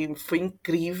fiz, foi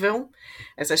incrível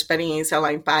essa experiência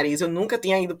lá em Paris. Eu nunca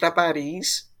tinha ido para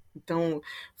Paris, então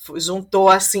juntou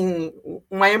assim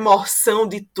uma emoção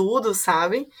de tudo,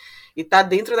 sabe? E tá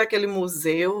dentro daquele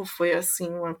museu foi assim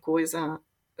uma coisa.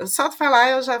 Só de falar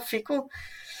eu já fico.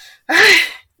 Ai,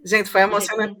 gente, foi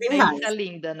emocionante demais.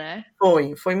 Linda, né?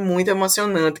 Foi muito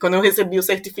emocionante. Quando eu recebi o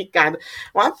certificado,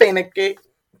 uma pena, porque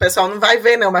o pessoal não vai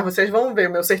ver, não, mas vocês vão ver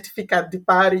meu certificado de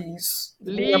Paris.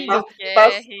 Lindo,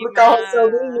 no Carrossel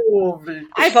do Louvre.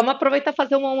 Ai, vamos aproveitar e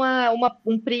fazer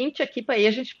um print aqui para aí,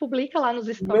 a gente publica lá nos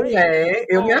stories. Não é,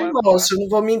 eu me amostro, não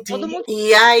vou mentir.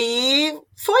 E aí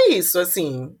foi isso,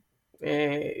 assim.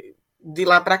 De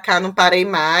lá para cá não parei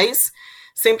mais.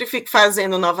 Sempre fico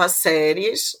fazendo novas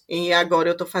séries. E agora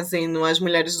eu estou fazendo As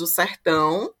Mulheres do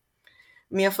Sertão.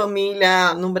 Minha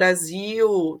família no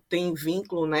Brasil tem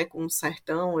vínculo, né, com o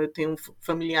sertão. Eu tenho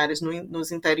familiares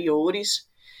nos interiores.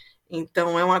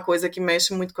 Então é uma coisa que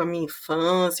mexe muito com a minha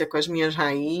infância, com as minhas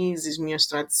raízes, minhas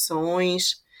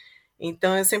tradições.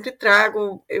 Então eu sempre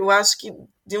trago, eu acho que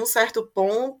de um certo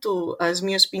ponto, as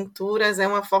minhas pinturas é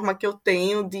uma forma que eu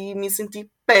tenho de me sentir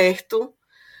perto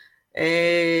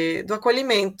do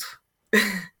acolhimento,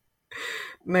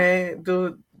 né?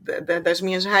 Das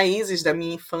minhas raízes, da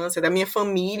minha infância, da minha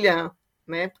família,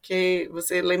 né? Porque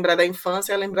você lembrar da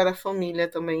infância é lembrar da família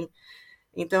também.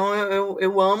 Então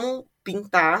eu amo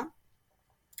pintar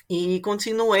e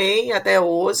continuei até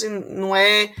hoje. Não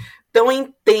é tão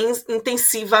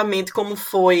intensivamente como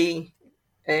foi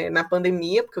na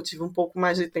pandemia, porque eu tive um pouco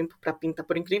mais de tempo para pintar,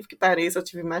 por incrível que pareça, eu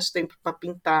tive mais tempo para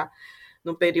pintar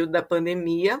no período da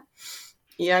pandemia.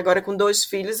 E agora, com 2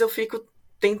 filhos, eu fico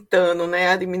tentando, né,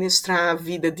 administrar a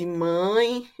vida de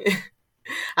mãe,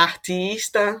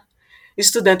 artista,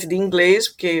 estudante de inglês,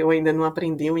 porque eu ainda não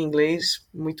aprendi o inglês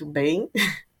muito bem.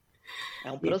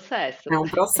 É um processo. É um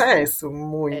processo,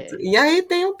 muito. E aí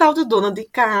tem o tal do dona de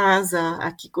casa,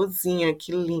 aqui cozinha,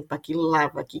 aqui limpa, aqui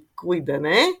lava, aqui cuida,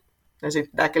 né? A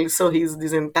gente dá aquele sorriso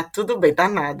dizendo, tá tudo bem, tá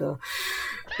nada.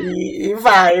 E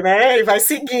vai, né? E vai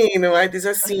seguindo. Aí diz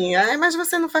assim, mas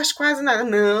você não faz quase nada.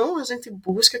 Não, a gente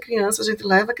busca criança, a gente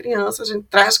leva criança, a gente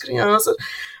traz criança.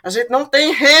 A gente não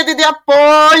tem rede de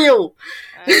apoio.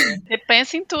 Você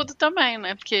pensa em tudo também,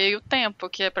 né? Porque aí o tempo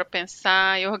que é para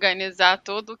pensar e organizar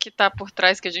tudo o que tá por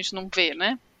trás que a gente não vê,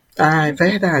 né? É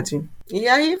verdade. E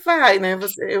aí vai, né?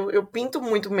 Eu pinto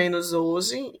muito menos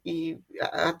hoje e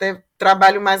até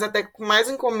trabalho mais até com mais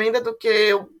encomenda do que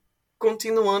eu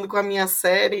continuando com a minha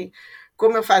série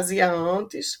como eu fazia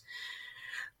antes.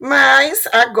 Mas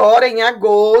agora, em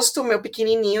agosto, meu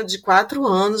pequenininho de 4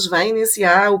 anos vai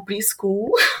iniciar o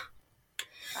preschool.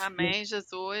 Amém,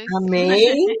 Jesus.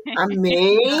 Amém,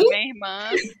 amém. Amém, irmã.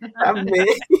 Amém.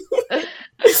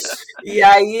 E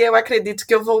aí eu acredito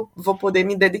que eu vou poder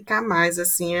me dedicar mais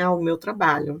assim ao meu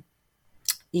trabalho.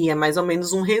 E é mais ou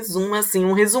menos um resumo, assim,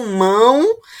 um resumão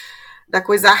da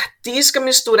coisa artística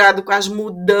misturado com as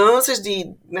mudanças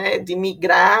de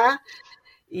migrar.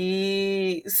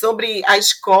 E sobre a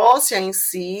Escócia em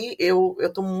si, eu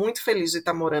estou muito feliz de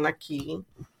estar morando aqui.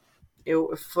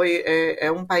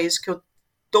 É um país que eu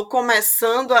estou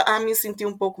começando a me sentir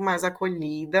um pouco mais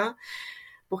acolhida,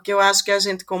 porque eu acho que a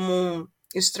gente, como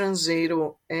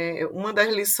estrangeiro, uma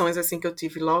das lições assim que eu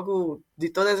tive logo de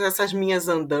todas essas minhas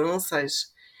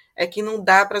andanças é que não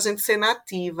dá para a gente ser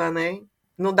nativa, né?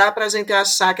 Não dá para a gente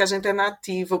achar que a gente é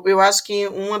nativo. Eu acho que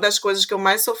uma das coisas que eu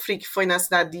mais sofri, que foi na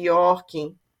cidade de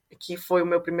York, que foi o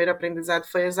meu primeiro aprendizado,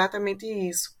 foi exatamente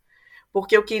isso.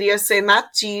 Porque eu queria ser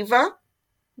nativa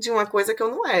de uma coisa que eu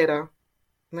não era.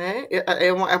 Né?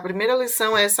 A primeira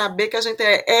lição é saber que a gente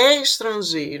é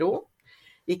estrangeiro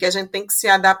e que a gente tem que se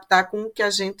adaptar com o que a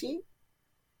gente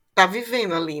está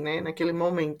vivendo ali, né? Naquele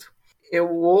momento.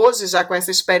 eu hoje, já com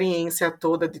essa experiência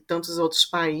toda de tantos outros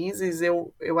países,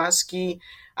 eu acho que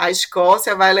a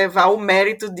Escócia vai levar o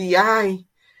mérito de,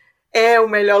 é o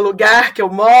melhor lugar que eu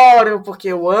moro, porque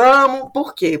eu amo.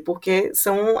 Por quê? Porque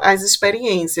são as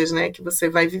experiências, né, que você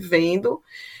vai vivendo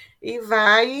e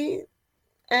vai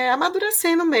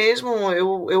amadurecendo mesmo.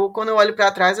 Quando eu olho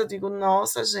para trás, eu digo,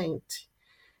 nossa, gente,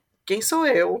 quem sou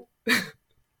eu?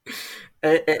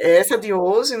 Essa de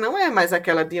hoje não é mais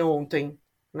aquela de ontem,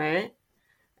 né?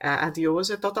 A de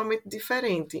hoje é totalmente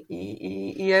diferente.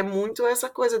 E é muito essa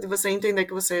coisa de você entender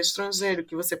que você é estrangeiro,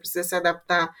 que você precisa se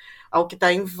adaptar ao que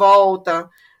está em volta,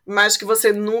 mas que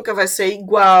você nunca vai ser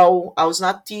igual aos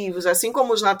nativos, assim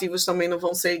como os nativos também não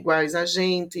vão ser iguais a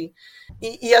gente.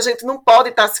 E a gente não pode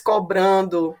estar se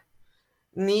cobrando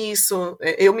nisso.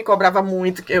 Eu me cobrava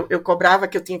muito, eu cobrava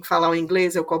que eu tinha que falar o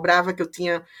inglês, eu cobrava que eu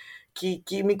tinha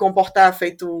que me comportar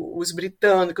feito os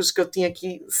britânicos, que eu tinha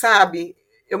que, sabe?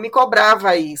 Eu me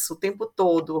cobrava isso o tempo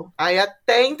todo. Aí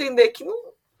até entender que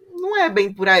não é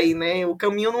bem por aí, né? O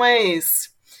caminho não é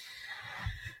esse.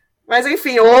 Mas,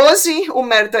 enfim, hoje o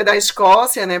mérito é da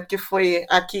Escócia, né? Porque foi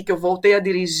aqui que eu voltei a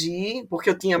dirigir, porque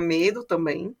eu tinha medo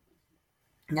também.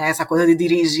 Né? Essa coisa de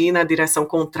dirigir na direção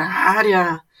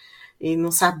contrária e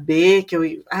não saber que eu...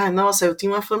 nossa, eu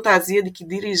tinha uma fantasia de que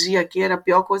dirigir aqui era a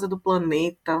pior coisa do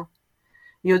planeta.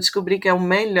 E eu descobri que é o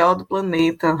melhor do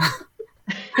planeta.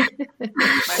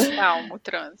 Mais calmo o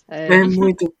trânsito. É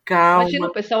muito calmo. Imagina,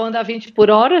 o pessoal anda a 20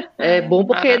 por hora. É bom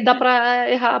porque dá para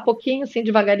errar um pouquinho, assim,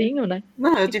 devagarinho, né?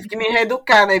 Não, eu tive que me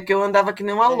reeducar, né? Porque eu andava que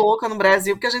nem uma louca no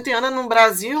Brasil. Porque a gente anda no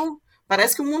Brasil,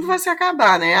 parece que o mundo vai se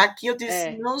acabar, né? Aqui eu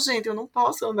disse, não, gente, eu não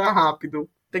posso andar rápido.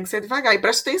 Tem que ser devagar. E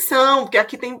presta atenção, porque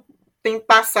aqui tem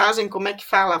passagem, como é que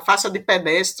fala? Faixa de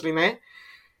pedestre, né?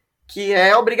 Que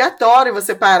é obrigatório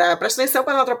você parar. Presta atenção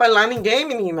para não atropelar ninguém,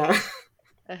 menina.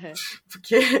 Uhum.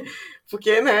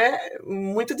 Porque, né,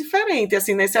 muito diferente,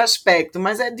 assim, nesse aspecto.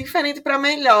 Mas é diferente para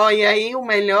melhor. E aí, o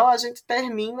melhor, a gente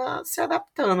termina se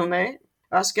adaptando, né?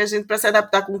 Acho que a gente, para se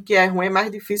adaptar com o que é ruim, é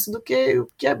mais difícil do que o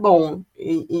que é bom.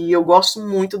 E eu gosto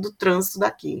muito do trânsito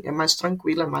daqui. É mais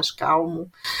tranquilo, é mais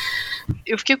calmo.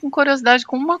 Eu fiquei com curiosidade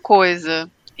com uma coisa.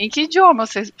 Em que idioma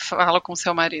você fala com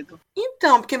seu marido?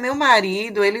 Então, porque meu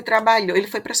marido, ele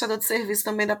foi prestador de serviço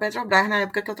também da Petrobras na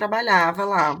época que eu trabalhava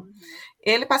lá.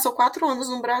 Ele passou 4 anos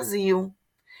no Brasil.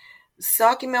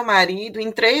 Só que meu marido,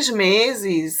 em 3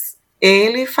 meses,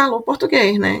 ele falou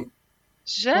português, né?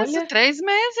 Jesus, 3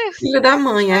 meses? Filho da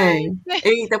mãe,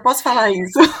 Eita, eu posso falar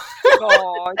isso?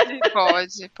 Pode.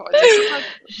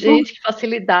 Gente, que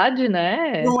facilidade,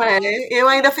 né? Não é? Eu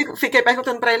ainda fiquei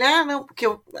perguntando para ele, não, porque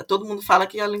todo mundo fala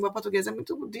que a língua portuguesa é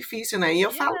muito difícil, né? E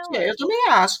eu falo que é, eu também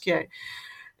acho que é.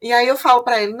 E aí eu falo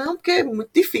para ele, não, porque é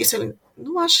muito difícil. Ele,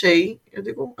 não achei. Eu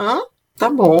digo, tá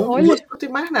bom, não vou discutir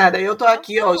mais nada. Eu tô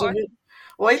aqui, ó, já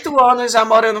 8 anos já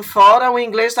morando fora, o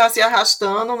inglês está se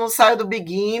arrastando, não saio do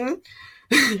begin,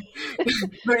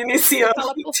 do iniciante.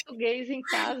 Fala português em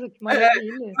casa, que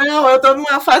maravilha. Não, eu tô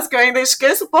numa fase que eu ainda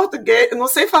esqueço o português, não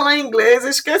sei falar inglês,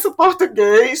 esqueço o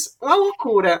português, uma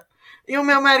loucura. E o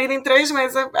meu marido, em 3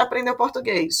 meses, aprendeu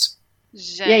português.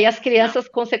 Gente, e aí as crianças,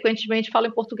 consequentemente, falam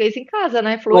em português em casa,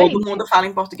 né? Fluente. Todo mundo fala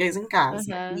em português em casa.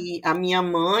 Uhum. E a minha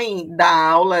mãe dá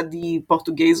aula de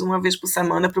português uma vez por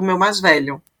semana para o meu mais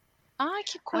velho. Ai,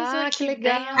 que coisa que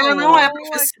legal. Ela não é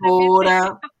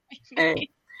professora.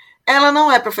 Ela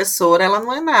não é professora, ela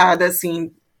não é nada,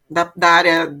 assim, da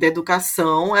área de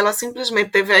educação. Ela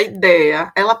simplesmente teve a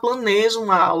ideia, ela planeja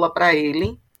uma aula para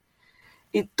ele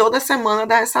e toda semana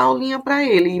dá essa aulinha para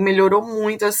ele. E melhorou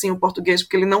muito, assim, o português,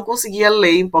 porque ele não conseguia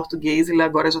ler em português, ele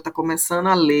agora já está começando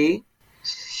a ler.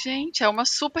 Gente, é uma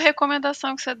super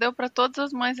recomendação que você deu para todas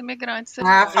as mães imigrantes.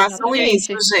 Façam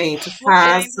isso, gente,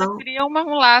 façam. Cria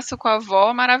um laço com a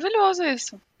avó, maravilhoso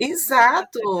isso.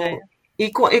 Exato. E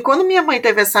quando minha mãe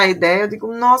teve essa ideia, eu digo,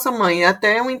 nossa mãe,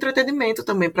 até é um entretenimento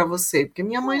também para você, porque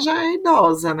minha mãe já é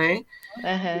idosa, né?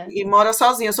 Uhum. E mora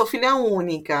sozinha, eu sou filha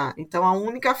única, então a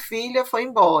única filha foi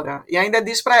embora. E ainda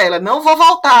diz para ela, não vou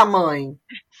voltar, mãe.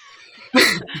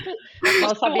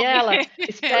 Não sabia ela?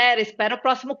 Espera o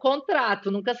próximo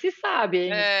contrato, nunca se sabe,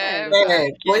 hein?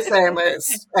 Pois é,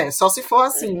 mas só se for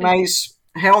assim, mas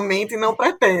realmente não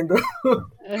pretendo.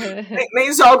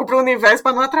 Nem jogo pro universo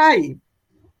para não atrair.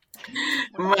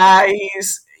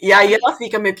 Mas, e aí ela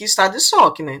fica meio que em estado de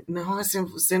choque, né? Nossa,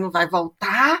 você não vai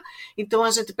voltar? Então a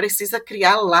gente precisa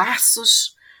criar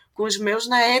laços com os meus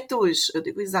netos. Eu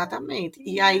digo, exatamente.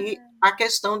 E aí a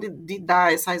questão de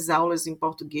dar essas aulas em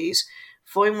português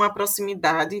foi uma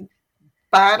proximidade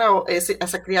para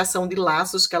essa criação de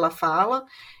laços que ela fala.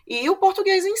 E o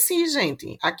português em si,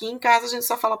 gente. Aqui em casa a gente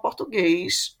só fala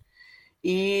português.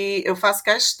 E eu faço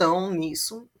questão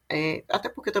nisso, até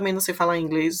porque eu também não sei falar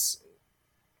inglês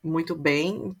muito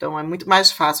bem, então é muito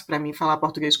mais fácil para mim falar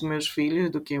português com meus filhos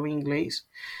do que o inglês.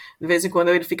 De vez em quando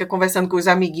ele fica conversando com os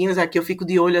amiguinhos aqui, eu fico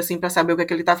de olho assim para saber o que é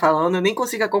que ele está falando, eu nem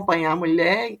consigo acompanhar.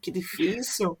 Mulher, que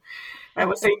difícil. Aí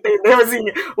você entendeu, assim,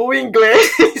 o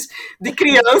inglês de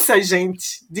crianças,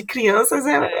 gente. De crianças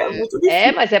é muito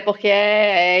difícil. Mas é porque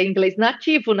é inglês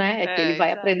nativo, né? É que ele vai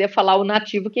exato. aprender a falar o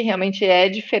nativo, que realmente é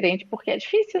diferente, porque é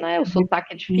difícil, né? O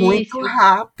sotaque é Muito difícil,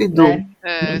 rápido. né?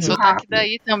 Muito Sotaque rápido.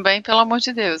 daí também, pelo amor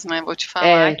de Deus, né? Vou te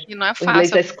falar que não é O inglês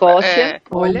fácil. da Escócia,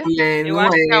 olha. Mulher, Eu não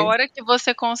acho que a é. hora que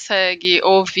você consegue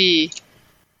ouvir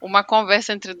uma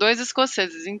conversa entre dois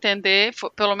escoceses, entender,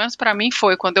 pelo menos pra mim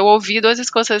foi, quando eu ouvi dois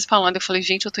escoceses falando, eu falei,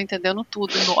 gente, eu tô entendendo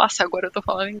tudo. Nossa, agora eu tô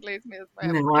falando inglês mesmo.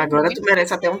 Não, É agora muito tu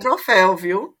merece até um troféu,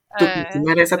 viu? Tu É,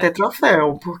 merece até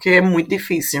troféu, porque é muito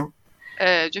difícil.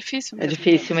 difícil É mesmo.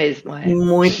 difícil mesmo,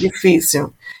 Muito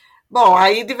difícil. Bom,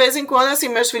 aí de vez em quando, assim,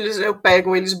 meus filhos, eu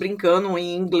pego eles brincando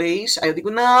em inglês, aí eu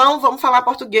digo, não, vamos falar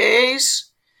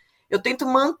português. Eu tento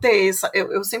manter,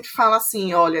 eu sempre falo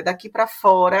assim, olha, daqui para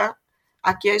fora,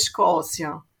 aqui é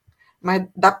Escócia, mas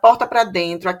da porta para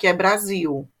dentro, aqui é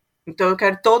Brasil. Então eu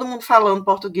quero todo mundo falando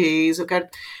português,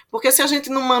 porque se a gente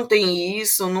não mantém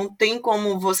isso, não tem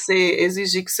como você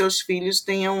exigir que seus filhos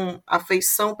tenham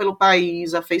afeição pelo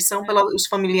país, afeição pelos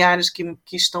familiares que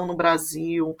estão no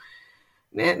Brasil,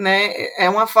 né? É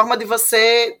uma forma de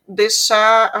você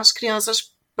deixar as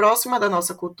crianças próximas da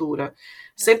nossa cultura.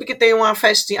 Sempre que tem uma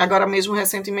festinha, agora mesmo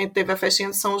recentemente teve a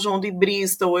festinha de São João de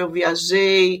Bristol, eu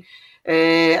viajei,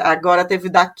 agora teve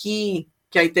daqui,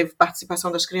 que aí teve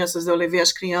participação das crianças, eu levei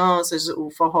as crianças, o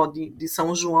forró de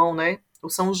São João, né? O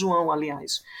São João,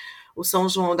 aliás. O São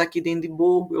João daqui de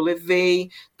Edimburgo, eu levei.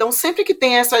 Então, sempre que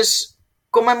tem essas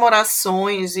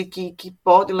comemorações e que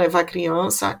pode levar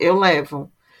criança, eu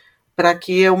levo para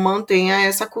que eu mantenha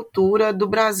essa cultura do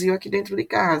Brasil aqui dentro de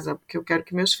casa, porque eu quero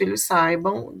que meus filhos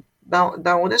saibam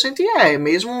da onde a gente é.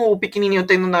 Mesmo o pequenininho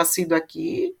tendo nascido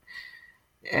aqui,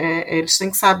 eles têm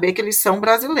que saber que eles são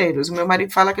brasileiros. O meu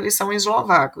marido fala que eles são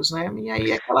eslovacos, né? E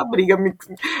aí é aquela briga,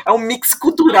 é um mix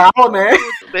cultural, né?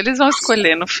 Eles vão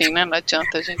escolher no fim, né? Não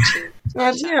adianta a gente... Não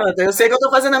adianta. Eu sei que eu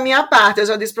estou fazendo a minha parte. Eu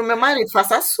já disse para o meu marido,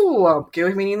 faça a sua, porque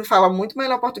os meninos falam muito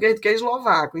melhor português do que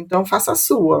eslovaco, então faça a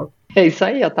sua. É isso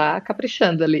aí, ó, tá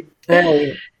caprichando ali.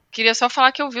 Queria só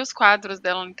falar que eu vi os quadros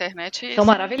dela na internet. São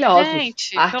maravilhosos.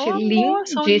 Gente, arte pelo amor,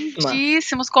 são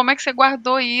lindíssimos. Como é que você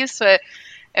guardou isso?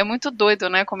 É muito doido,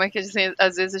 né? Como é que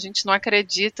às vezes a gente não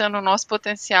acredita no nosso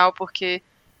potencial, porque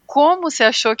como você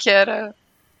achou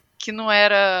que não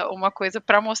era uma coisa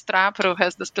para mostrar para o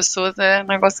resto das pessoas, é um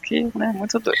negócio que, né,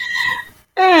 muito doido.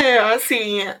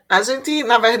 Assim, a gente,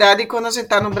 na verdade, quando a gente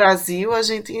tá no Brasil, a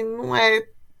gente não é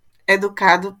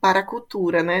educado para a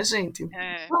cultura, né, gente?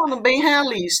 Falando bem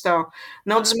realista,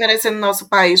 não desmerecendo nosso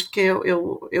país, porque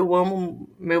eu amo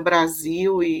meu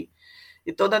Brasil e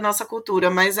toda a nossa cultura,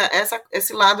 mas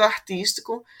esse lado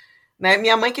artístico, né?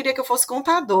 Minha mãe queria que eu fosse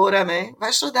contadora, né? Vai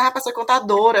estudar para ser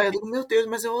contadora. Eu digo, meu Deus,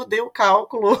 mas eu odeio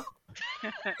cálculo.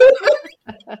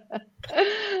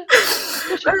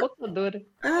 Poxa, contadora.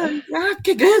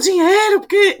 Porque ganha dinheiro,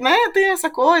 porque, né, tem essa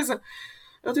coisa.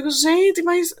 Eu digo, gente,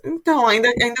 mas então,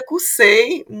 ainda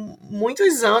cursei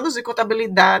muitos anos de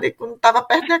contabilidade, e quando estava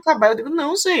perto de acabar, eu digo,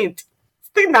 não, gente,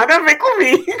 isso tem nada a ver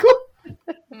comigo.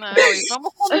 Não, e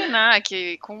vamos combinar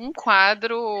que com um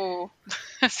quadro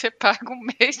você paga um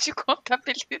mês de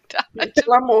contabilidade.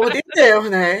 Pelo amor de Deus,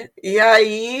 né? E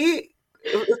aí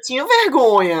eu tinha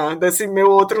vergonha desse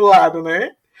meu outro lado,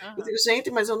 né? Eu digo,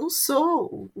 gente, mas eu não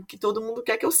sou o que todo mundo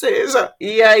quer que eu seja.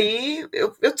 E aí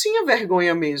eu tinha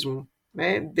vergonha mesmo,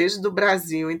 né? Desde o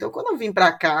Brasil. Então, quando eu vim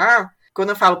pra cá, quando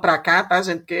eu falo pra cá, tá,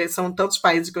 gente? Porque são tantos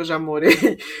países que eu já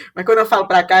morei. Mas quando eu falo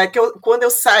pra cá, é que quando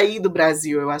eu saí do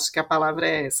Brasil, eu acho que a palavra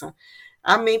é essa.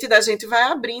 A mente da gente vai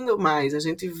abrindo mais. A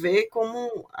gente vê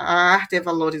como a arte é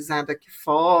valorizada aqui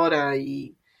fora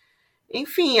e...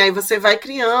 Enfim, aí você vai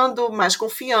criando mais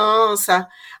confiança.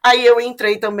 Aí eu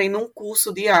entrei também num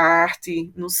curso de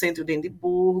arte no centro de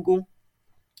Edimburgo.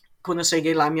 Quando eu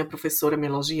cheguei lá, minha professora me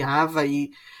elogiava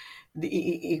e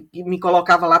me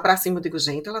colocava lá para cima. Eu digo,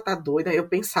 gente, ela tá doida. Eu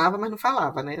pensava, mas não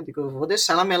falava, né? Eu digo, eu vou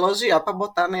deixar ela me elogiar para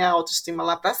botar, né, a autoestima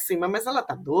lá para cima, mas ela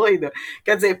tá doida.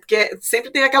 Quer dizer, porque sempre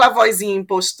tem aquela vozinha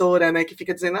impostora, né, que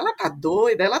fica dizendo, ela tá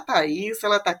doida, ela tá isso,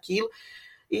 ela tá aquilo.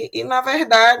 E na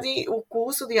verdade, o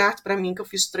curso de arte para mim, que eu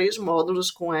fiz 3 módulos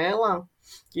com ela,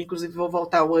 que inclusive vou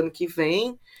voltar o ano que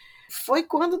vem, foi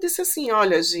quando disse assim,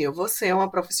 olha, Gil, você é uma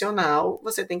profissional,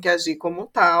 você tem que agir como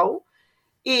tal,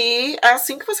 e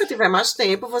assim que você tiver mais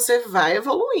tempo, você vai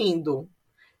evoluindo.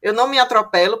 Eu não me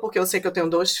atropelo, porque eu sei que eu tenho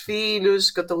 2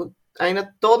 filhos, que ainda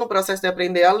estou no processo de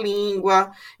aprender a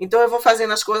língua, então eu vou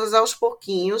fazendo as coisas aos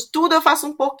pouquinhos. Tudo eu faço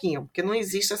um pouquinho, porque não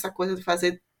existe essa coisa de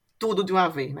fazer tudo de uma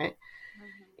vez, né?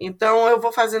 Então eu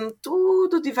vou fazendo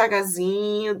tudo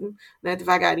devagarzinho, né,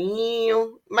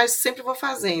 devagarinho, mas sempre vou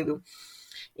fazendo.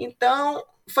 Então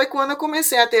foi quando eu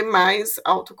comecei a ter mais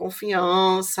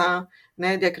autoconfiança,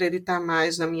 né, de acreditar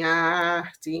mais na minha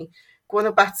arte. Quando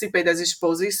eu participei das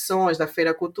exposições da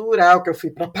Feira Cultural, que eu fui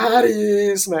para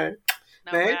Paris, né?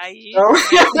 Não, né? aí Então,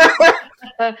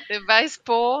 você vai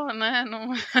expor, né?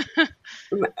 Não...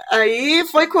 aí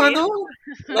foi quando,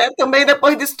 né, também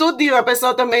depois disso tudo, a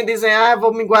pessoa também dizer,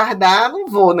 vou me guardar, não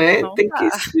vou, né? Não Tem dá. que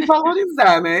se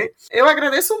valorizar, né? Eu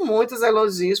agradeço muito os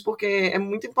elogios, porque é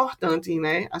muito importante,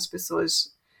 né, as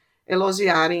pessoas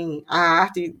elogiarem a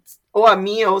arte, ou a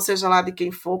minha, ou seja lá de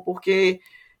quem for, porque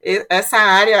essa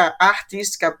área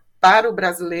artística para o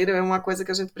brasileiro é uma coisa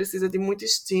que a gente precisa de muito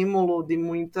estímulo, de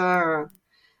muita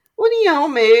união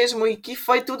mesmo, e que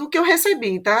foi tudo que eu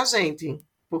recebi, tá, gente?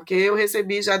 Porque eu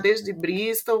recebi já desde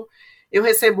Bristol, eu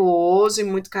recebo hoje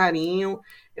muito carinho,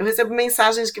 eu recebo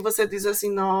mensagens que você diz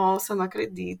assim, nossa, não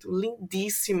acredito,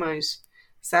 lindíssimas,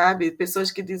 sabe?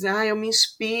 Pessoas que dizem, eu me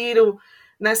inspiro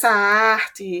nessa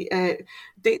arte.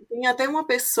 Tem até uma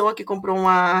pessoa que comprou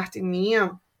uma arte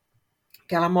minha,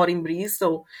 que ela mora em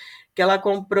Bristol, que ela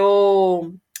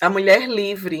comprou a Mulher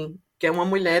Livre, que é uma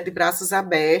mulher de braços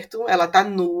abertos, ela tá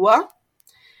nua,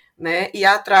 né? E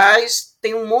atrás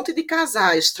tem um monte de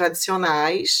casais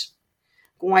tradicionais,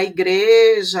 com a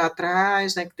igreja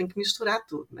atrás, né? Que tem que misturar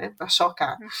tudo, né? Para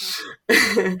chocar.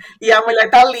 E a mulher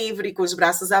tá livre, com os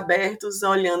braços abertos,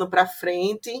 olhando para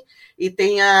frente, e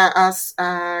tem a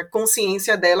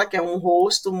consciência dela, que é um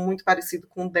rosto muito parecido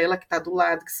com o dela, que está do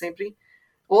lado, que sempre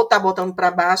ou tá botando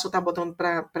para baixo ou tá botando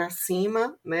para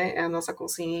cima, né? É a nossa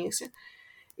consciência.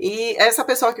 E essa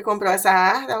pessoa que comprou essa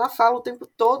arte, ela fala o tempo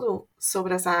todo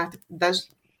sobre essa arte,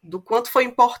 do quanto foi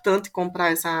importante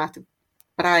comprar essa arte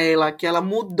para ela, que ela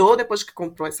mudou depois que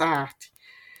comprou essa arte.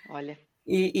 Olha.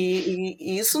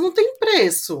 E isso não tem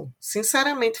preço,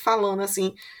 sinceramente falando,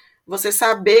 assim, você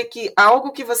saber que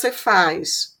algo que você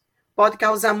faz pode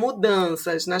causar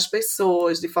mudanças nas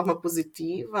pessoas de forma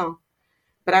positiva,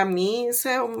 para mim isso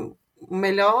é o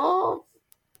melhor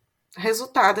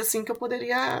resultado assim que eu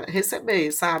poderia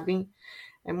receber, sabe?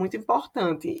 É muito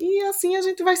importante. E assim a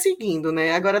gente vai seguindo,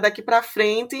 né? Agora daqui para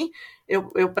frente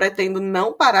eu pretendo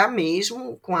não parar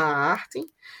mesmo com a arte.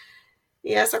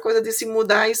 E essa coisa de se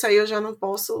mudar, isso aí eu já não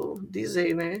posso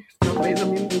dizer, né? Talvez eu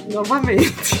me mude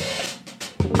novamente.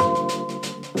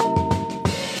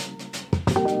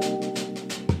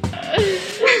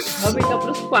 Vamos então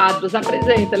para os quadros.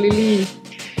 Apresenta, Lili.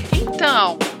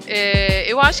 Então,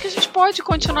 eu acho que a gente pode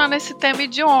continuar nesse tema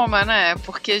idioma, né?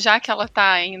 Porque já que ela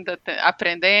está ainda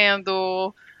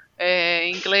aprendendo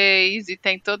inglês e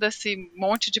tem todo esse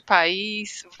monte de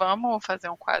país, vamos fazer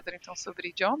um quadro então sobre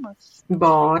idiomas?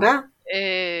 Bora!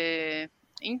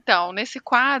 Então, nesse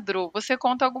quadro, você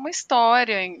conta alguma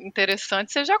história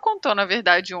interessante. Você já contou, na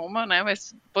verdade, uma, né?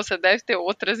 Mas você deve ter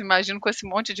outras, imagino, com esse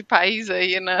monte de país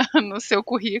aí no seu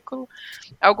currículo.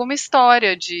 Alguma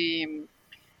história de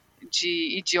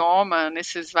idioma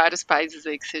nesses vários países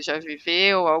aí que você já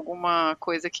viveu, alguma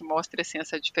coisa que mostre assim,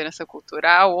 essa diferença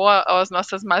cultural ou as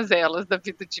nossas mazelas da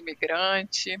vida de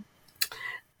imigrante?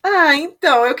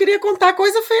 Então, eu queria contar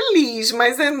coisa feliz,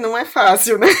 mas não é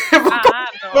fácil, né?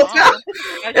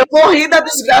 Eu vou rir da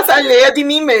desgraça alheia de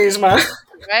mim mesma.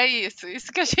 É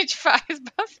isso que a gente faz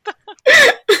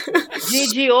bastante. De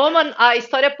idioma, a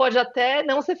história pode até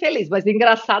não ser feliz, mas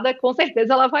engraçada, com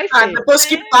certeza ela vai ser. Depois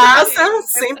que passa,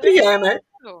 sempre é, né?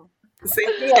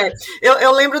 Sempre é.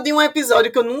 Eu lembro de um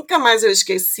episódio que eu nunca mais eu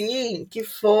esqueci, que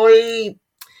foi...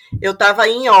 Eu estava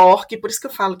em York, por isso que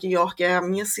eu falo que York é a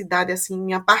minha cidade, assim,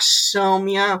 minha paixão,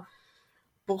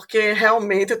 porque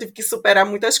realmente eu tive que superar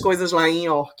muitas coisas lá em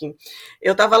York.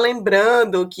 Eu estava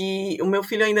lembrando que o meu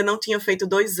filho ainda não tinha feito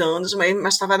 2 anos,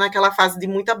 mas estava naquela fase de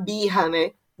muita birra,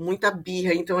 né? Muita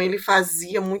birra. Então ele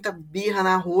fazia muita birra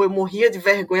na rua. Eu morria de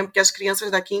vergonha, porque as crianças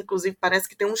daqui, inclusive, parece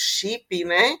que tem um chip,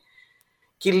 né?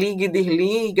 Que liga e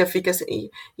desliga, fica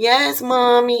assim, yes,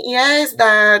 mommy, yes,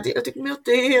 daddy. Eu digo, meu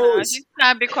Deus. A gente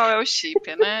sabe qual é o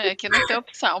chip, né? É que não tem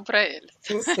opção para eles.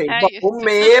 Não sei. Bom, o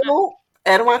meu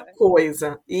era uma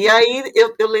coisa. E aí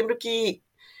eu lembro que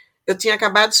eu tinha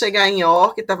acabado de chegar em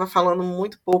York, estava falando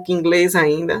muito pouco inglês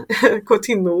ainda.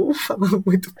 Continuo falando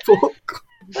muito pouco.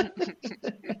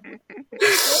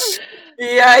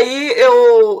 E aí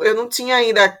eu não tinha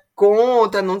ainda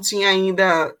conta, não tinha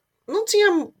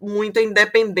muita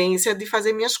independência de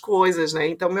fazer minhas coisas, né?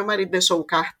 Então meu marido deixou o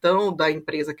cartão da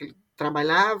empresa que ele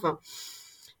trabalhava,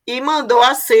 e mandou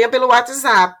a senha pelo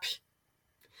WhatsApp.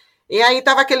 E aí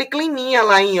tava aquele climinha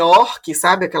lá em York,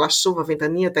 sabe? Aquela chuva,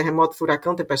 ventania, terremoto,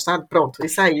 furacão, tempestade. Pronto,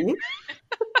 isso aí.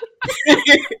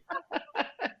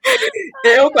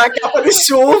 Eu com a capa de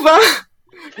chuva,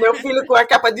 meu filho com a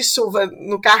capa de chuva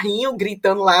no carrinho,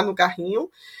 gritando lá no carrinho,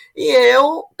 e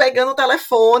eu pegando o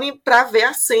telefone para ver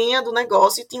a senha do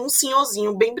negócio, e tinha um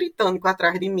senhorzinho bem britânico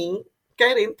atrás de mim,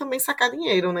 querendo também sacar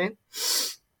dinheiro, né?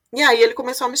 E aí ele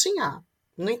começou a me xingar.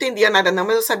 Não entendia nada não,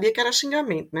 mas eu sabia que era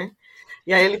xingamento, né?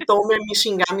 E aí ele toma me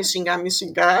xingar,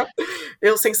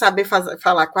 eu sem saber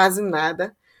falar quase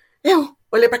nada. Eu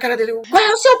olhei pra cara dele, qual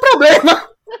é o seu problema?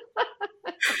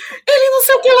 Ele não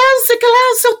sei o que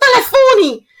lá, o seu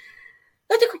telefone.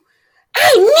 Eu digo,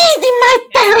 I need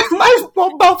my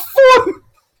mobile phone.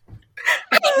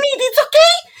 I need, it's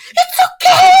okay.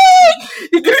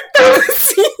 E gritando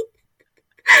assim.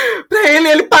 Pra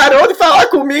ele parou de falar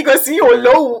comigo assim,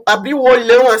 olhou, abriu o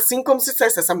olhão assim, como se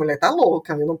dissesse, essa mulher tá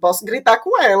louca, eu não posso gritar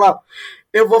com ela,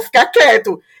 eu vou ficar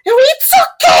quieto. Eu, it's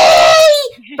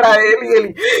okay! Pra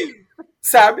ele,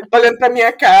 sabe, olhando pra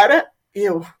minha cara,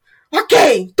 eu,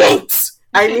 ok, thanks!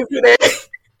 Aí me virei,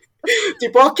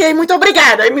 tipo, ok, muito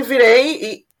obrigada. Aí me virei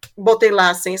e botei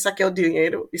lá sem saquei o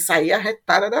dinheiro e saí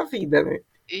arretada da vida, né?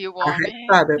 E o homem.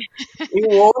 E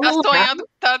o homem tá sonhando,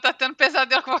 tá tendo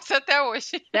pesadelo com você até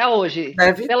hoje. Até hoje.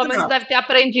 Pelo menos deve ter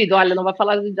aprendido. Olha, não vai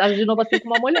falar de novo assim com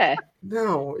uma mulher.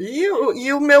 Não.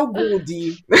 E o meu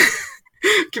goodie?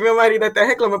 Que meu marido até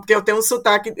reclama, porque eu tenho um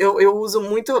sotaque, eu uso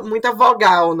muita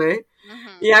vogal, né?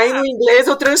 Uhum. E aí no inglês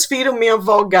eu transfiro minha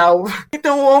vogal.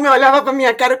 Então o homem olhava pra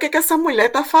minha cara, o que essa mulher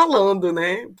tá falando,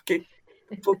 né? Porque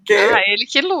ele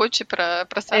que lute pra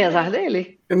saber. É azar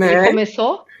dele. Né? Ele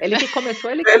começou, ele que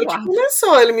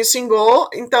começou, ele me xingou.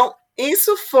 Então,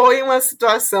 isso foi uma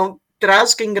situação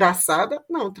trágica, engraçada.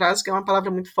 Não, trágica é uma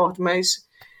palavra muito forte, mas...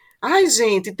 Ai,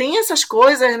 gente, tem essas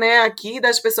coisas, né, aqui,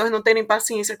 das pessoas não terem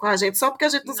paciência com a gente, só porque a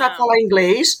gente não sabe falar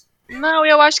inglês. Não,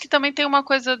 eu acho que também tem uma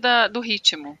coisa do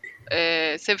ritmo.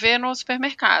 Você vê no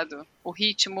supermercado o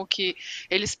ritmo que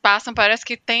eles passam, parece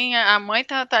que tem a mãe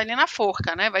tá ali na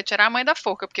forca, né? Vai tirar a mãe da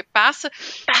forca, porque passa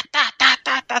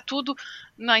tá tudo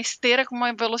na esteira com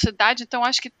uma velocidade. Então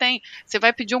acho que tem, você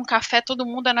vai pedir um café, todo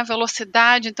mundo é na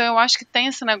velocidade. Então eu acho que tem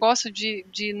esse negócio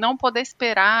de não poder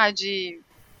esperar, de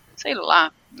sei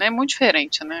lá, é muito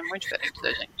diferente, né? Muito diferente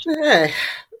da gente.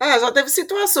 Já teve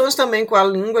situações também com a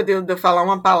língua de eu falar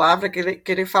uma palavra,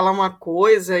 querer falar uma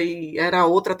coisa e era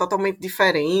outra totalmente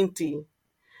diferente.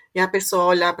 E a pessoa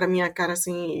olhar pra minha cara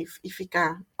assim e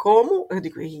ficar, como? Eu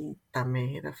digo, eita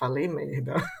merda, falei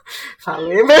merda.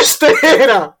 Falei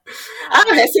besteira.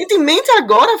 Recentemente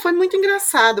agora foi muito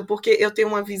engraçado, porque eu tenho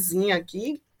uma vizinha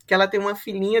aqui, que ela tem uma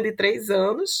filhinha de 3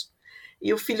 anos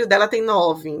e o filho dela tem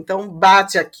 9. Então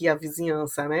bate aqui a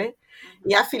vizinhança, né?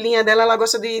 E a filhinha dela, ela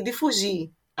gosta de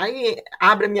fugir. Aí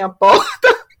abre a minha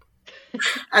porta,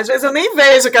 às vezes eu nem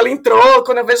vejo que ela entrou,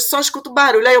 quando eu vejo só escuto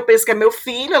barulho, aí eu penso que é meu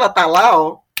filho, ela tá lá,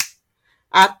 ó,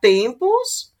 há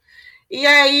tempos, e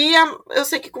aí eu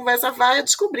sei que conversa vai, eu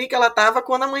descobri que ela tava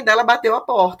quando a mãe dela bateu a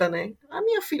porta, né? A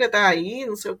minha filha tá aí,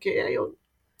 não sei o quê, aí eu,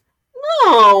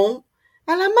 não,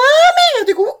 ela, mami, eu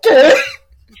digo, o quê?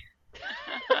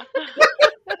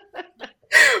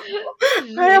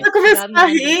 Aí ela começou a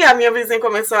rir, a minha vizinha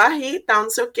começou a rir e tal, não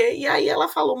sei o quê. E aí ela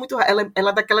falou muito, ela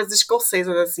é daquelas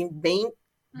escocesas, assim, bem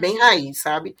raiz,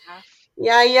 sabe? E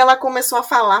aí ela começou a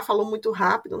falar, falou muito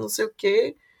rápido, não sei o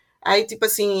quê. Aí, tipo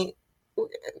assim,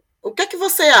 o que é que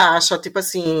você acha? Tipo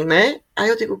assim, né? Aí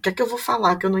eu digo, o que é que eu vou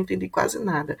falar? Que eu não entendi quase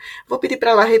nada. Vou pedir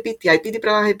pra ela repetir. Aí pedi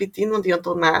pra ela repetir, não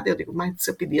adiantou nada. Eu digo, mas se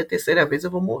eu pedir a terceira vez,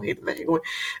 eu vou morrer de vergonha.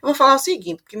 Eu vou falar o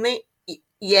seguinte, porque nem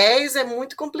yes é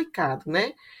muito complicado,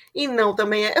 né? E não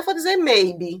também é. Eu vou dizer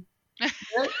maybe. Né?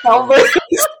 Talvez.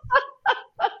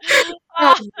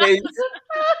 Talvez.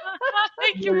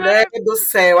 Mulher do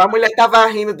céu. A mulher tava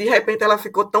rindo, de repente ela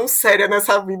ficou tão séria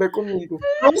nessa vida comigo.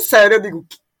 Tão séria, eu digo,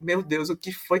 meu Deus, o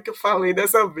que foi que eu falei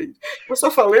dessa vez? Eu só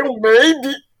falei um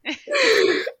maybe.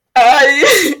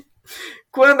 Aí,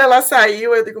 quando ela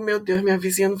saiu, eu digo, meu Deus, minha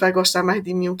vizinha não vai gostar mais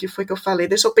de mim, o que foi que eu falei?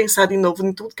 Deixa eu pensar de novo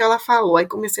em tudo que ela falou. Aí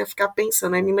comecei a ficar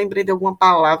pensando, aí me lembrei de alguma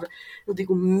palavra. Eu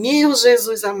digo, meu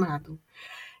Jesus amado.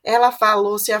 Ela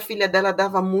falou se a filha dela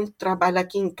dava muito trabalho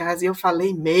aqui em casa e eu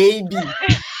falei, maybe.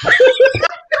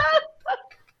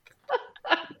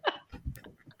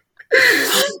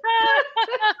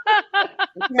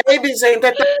 Maybe, gente,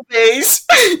 é talvez.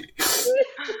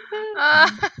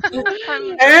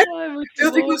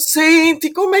 eu digo,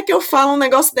 gente, como é que eu falo um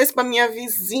negócio desse pra minha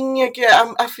vizinha, que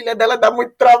a filha dela dá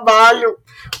muito trabalho?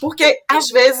 Porque, às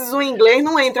vezes, o inglês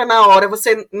não entra na hora,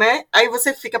 você, né? Aí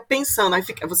você fica pensando,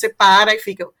 você para e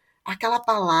fica, aquela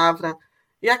palavra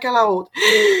e aquela outra.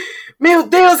 Meu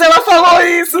Deus, ela falou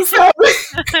isso, sabe?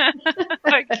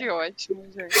 Ai, que ótimo,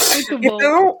 gente. Muito bom.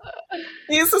 Então,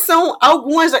 isso são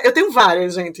algumas... Eu tenho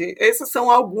várias, gente. Essas são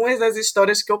algumas das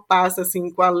histórias que eu passo, assim,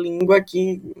 com a língua,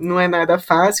 que não é nada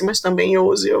fácil, mas também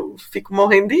hoje eu fico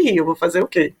morrendo de rir. Eu vou fazer o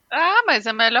quê? Ah, mas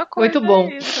a melhor coisa Muito bom.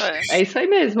 é isso. É isso aí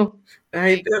mesmo.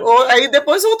 Aí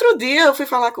depois, outro dia, eu fui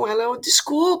falar com ela,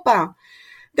 desculpa,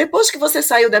 depois que você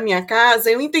saiu da minha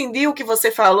casa, eu entendi o que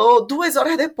você falou 2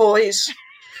 horas depois.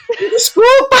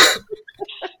 Desculpa!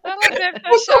 Ela deve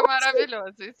achar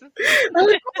maravilhoso isso.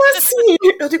 Ela, como assim?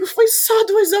 Eu digo, foi só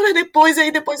 2 horas depois,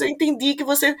 aí depois eu entendi que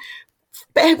você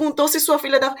perguntou se sua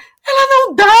filha dava. Ela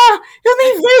não dá! Eu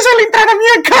nem vejo ela entrar na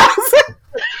minha casa!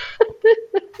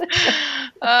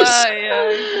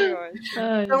 Ai, que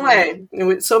ótimo.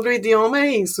 Então sobre o idioma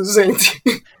é isso, gente.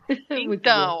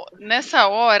 Então, nessa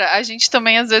hora, a gente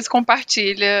também às vezes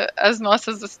compartilha as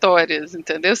nossas histórias,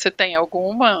 entendeu? Você tem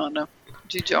alguma, Ana,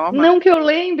 de idioma? Não que eu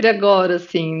lembre agora,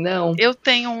 assim, não. Eu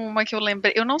tenho uma que eu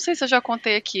lembrei, eu não sei se eu já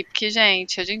contei aqui, porque,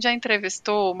 gente, a gente já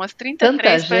entrevistou umas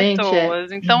 33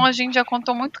 pessoas, então a gente já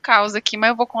contou muito caos aqui,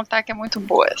 mas eu vou contar que é muito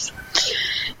boa essa.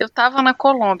 Eu tava na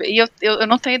Colômbia, e eu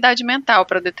não tenho idade mental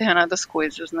para determinadas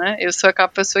coisas, né? Eu sou aquela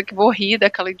pessoa que vou rir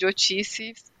daquela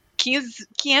idiotice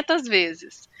 500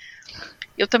 vezes.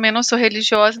 Eu também não sou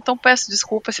religiosa, então peço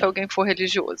desculpa se alguém for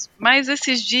religioso. Mas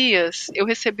esses dias eu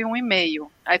recebi um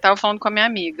e-mail. Aí tava falando com a minha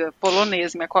amiga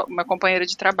polonesa, minha companheira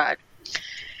de trabalho.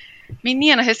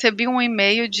 Menina, recebi um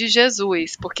e-mail de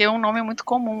Jesus, porque é um nome muito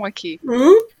comum aqui.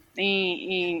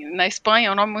 Na Espanha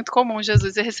é um nome muito comum,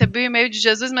 Jesus. Eu recebi um e-mail de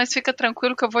Jesus, mas fica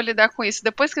tranquilo que eu vou lidar com isso.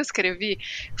 Depois que eu escrevi,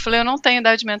 eu falei, eu não tenho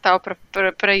idade mental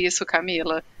pra isso,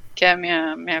 Camila, que é a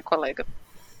minha colega.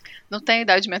 Não tenho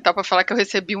idade mental para falar que eu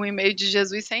recebi um e-mail de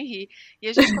Jesus sem rir. E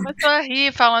a gente começou a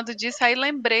rir falando disso, aí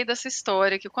lembrei dessa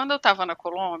história, que quando eu estava na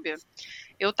Colômbia,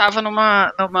 eu estava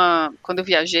quando eu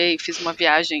viajei, fiz uma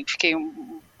viagem, fiquei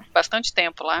bastante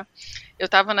tempo lá, eu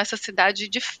estava nessa cidade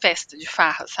de festa, de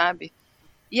farra, sabe?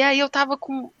 E aí eu tava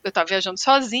viajando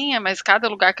sozinha, mas cada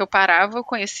lugar que eu parava eu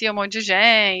conhecia um monte de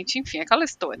gente, enfim, aquela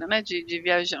história, né, de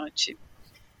viajante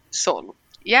solo.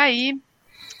 E aí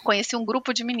conheci um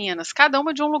grupo de meninas, cada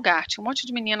uma de um lugar. Tinha um monte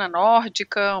de menina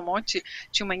nórdica,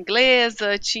 tinha uma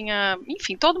inglesa,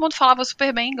 enfim, todo mundo falava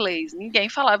super bem inglês. Ninguém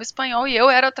falava espanhol e eu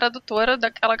era a tradutora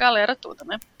daquela galera toda,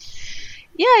 né?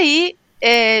 E aí,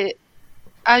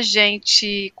 a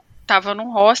gente tava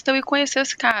num hostel e conheceu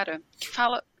esse cara,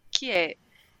 que é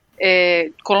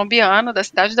colombiano, da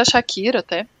cidade da Shakira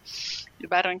até, de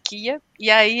Barranquilla,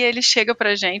 e aí ele chega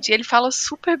pra gente, e ele fala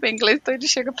super bem inglês, então ele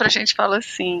chega pra gente e fala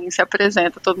assim, se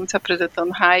apresenta, todo mundo se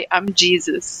apresentando, Hi, I'm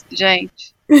Jesus.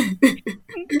 Gente,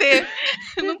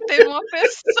 não teve uma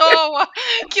pessoa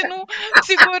que não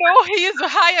segurou o riso,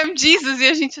 Hi, I'm Jesus, e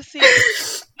a gente assim,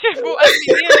 tipo, as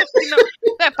meninas que não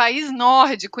é país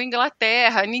nórdico,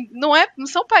 Inglaterra, não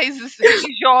são países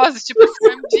religiosos, tipo assim,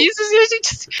 I'm Jesus, e a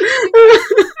gente assim,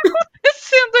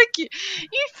 acontecendo aqui.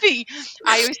 Enfim,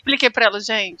 aí eu expliquei pra ela,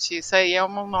 gente, isso aí é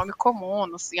um nome comum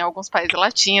em alguns países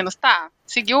latinos, tá?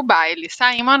 Segui o baile,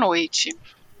 saímos à noite.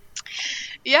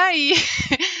 E aí,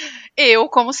 eu,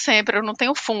 como sempre, eu não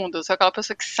tenho fundo, eu sou aquela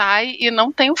pessoa que sai e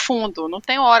não tenho fundo, não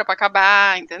tenho hora pra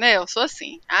acabar, entendeu? Eu sou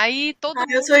assim. Aí todo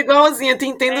mundo... Eu sou igualzinha, te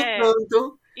entendo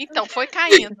tanto. Então, foi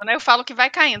caindo, né? Eu falo que vai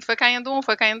caindo. Foi caindo um,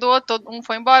 foi caindo outro, um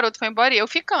foi embora, outro foi embora, e eu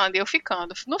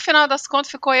ficando. No final das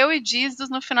contas, ficou eu e Jesus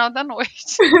no final da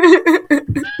noite.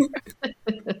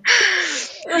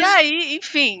 E aí,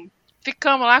 enfim,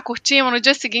 ficamos lá, curtimos. No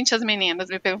dia seguinte, as meninas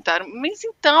me perguntaram, mas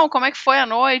então, como é que foi a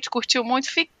noite? Curtiu muito?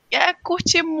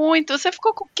 Curti muito. Você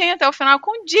ficou com quem até o final?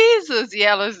 Com Jesus. E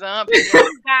elas,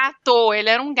 ele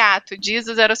era um gato.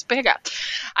 Jesus era super gato.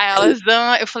 Aí elas,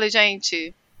 eu falei,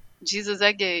 gente... Jesus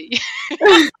é gay.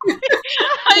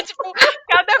 Aí, tipo,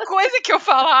 cada coisa que eu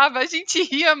falava, a gente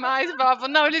ria mais e falava,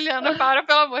 não, Liliana,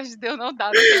 pelo amor de Deus, não dá,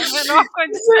 não tem a menor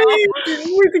condição. Gente,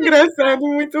 muito engraçado,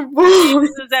 muito bom.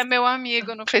 Jesus é meu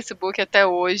amigo no Facebook até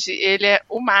hoje, ele é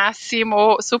o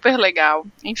máximo, super legal,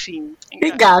 enfim. E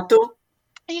gato.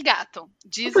 E gato.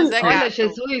 Jesus é gato. Olha,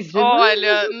 Jesus.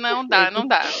 Olha, não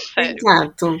dá, sério. E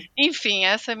gato. Enfim,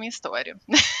 essa é a minha história.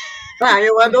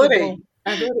 Eu adorei.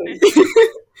 Adorei.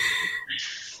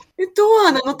 E tu,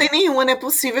 Ana, não tem nenhuma, não é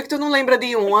possível que tu não lembra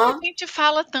de uma. A gente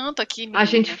fala tanto aqui, menina. A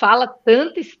gente fala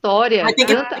tanta história. Mas tem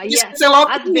que tanta, esquecer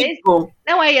logo às vezes,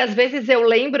 não, às vezes eu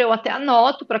lembro, eu até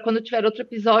anoto para quando tiver outro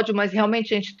episódio, mas realmente,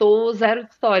 gente, tô zero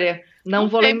de história. Não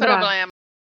vou tem lembrar. problema.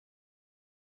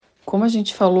 Como a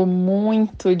gente falou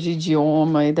muito de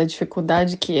idioma e da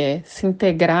dificuldade que é se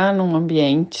integrar num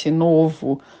ambiente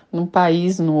novo, num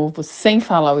país novo, sem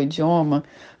falar o idioma,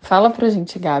 fala pra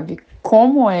gente, Gabi,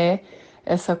 como é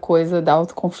essa coisa da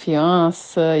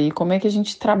autoconfiança e como é que a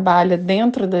gente trabalha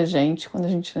dentro da gente quando a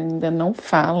gente ainda não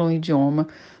fala um idioma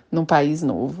num país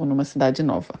novo, numa cidade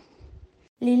nova.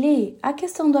 Lili, a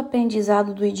questão do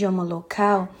aprendizado do idioma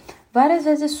local várias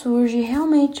vezes surge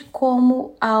realmente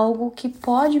como algo que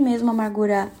pode mesmo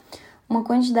amargurar uma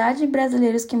quantidade de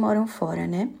brasileiros que moram fora,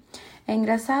 né? É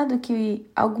engraçado que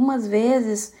algumas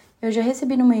vezes eu já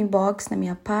recebi no meu inbox, na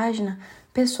minha página,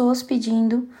 pessoas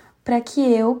pedindo para que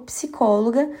eu,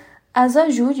 psicóloga, as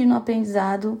ajude no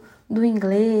aprendizado do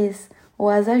inglês ou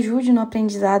as ajude no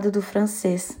aprendizado do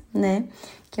francês, né?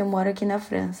 Que eu moro aqui na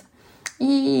França.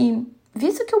 E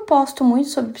visto que eu posto muito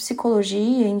sobre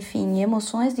psicologia, enfim,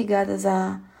 emoções ligadas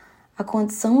à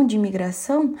condição de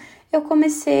imigração, eu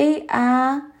comecei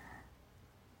a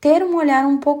ter um olhar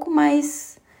um pouco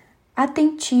mais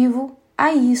atentivo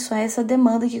a isso, a essa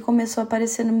demanda que começou a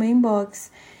aparecer no meu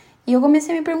inbox. E eu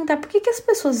comecei a me perguntar por que as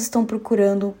pessoas estão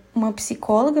procurando uma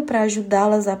psicóloga para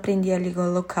ajudá-las a aprender a língua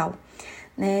local,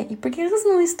 né? E por que elas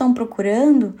não estão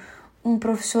procurando um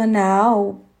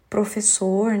profissional,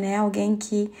 professor, né? Alguém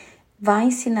que vai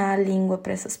ensinar a língua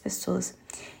para essas pessoas.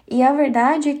 E a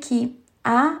verdade é que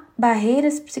há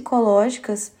barreiras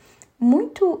psicológicas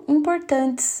muito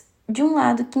importantes, de um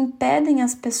lado, que impedem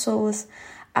as pessoas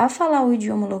a falar o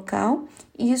idioma local,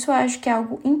 e isso eu acho que é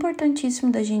algo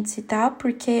importantíssimo da gente citar,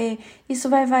 porque isso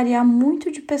vai variar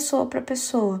muito de pessoa para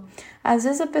pessoa. Às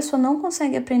vezes a pessoa não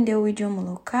consegue aprender o idioma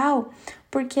local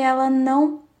porque ela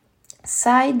não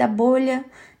sai da bolha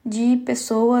de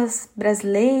pessoas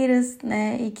brasileiras,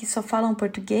 né, e que só falam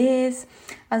português.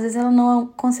 Às vezes ela não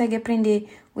consegue aprender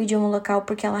o idioma local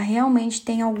porque ela realmente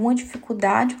tem alguma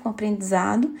dificuldade com o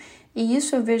aprendizado, e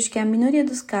isso eu vejo que é a minoria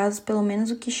dos casos, pelo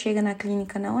menos o que chega na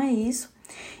clínica não é isso.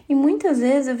 E muitas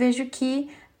vezes eu vejo que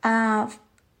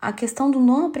a questão do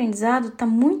não aprendizado está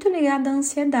muito ligada à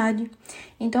ansiedade.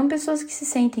 Então, pessoas que se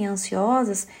sentem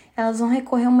ansiosas, elas vão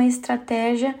recorrer a uma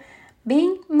estratégia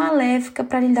bem maléfica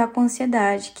para lidar com a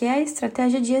ansiedade, que é a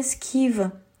estratégia de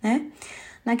esquiva, né?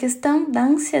 Na questão da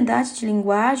ansiedade de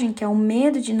linguagem, que é o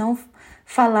medo de não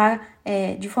falar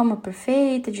de forma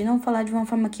perfeita, de não falar de uma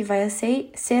forma que vai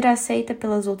ser aceita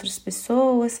pelas outras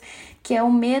pessoas, que é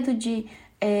o medo de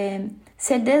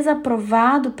ser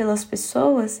desaprovado pelas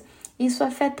pessoas, isso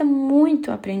afeta muito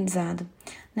o aprendizado,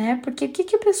 né? Porque o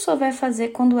que a pessoa vai fazer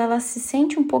quando ela se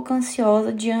sente um pouco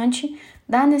ansiosa diante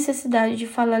da necessidade de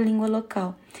falar a língua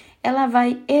local? Ela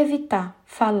vai evitar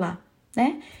falar,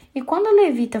 né? E quando ela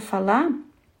evita falar,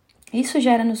 isso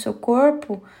gera no seu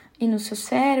corpo e no seu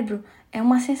cérebro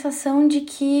uma sensação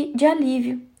de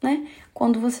alívio, né?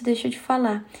 Quando você deixa de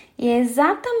falar. E é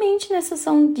exatamente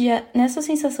nessa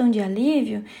sensação de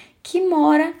alívio que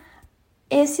mora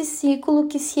esse ciclo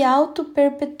que se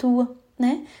auto-perpetua,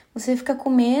 né? Você fica com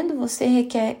medo, você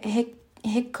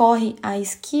recorre à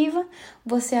esquiva,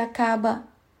 você acaba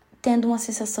tendo uma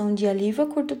sensação de alívio a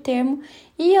curto termo,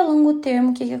 e a longo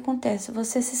termo o que acontece?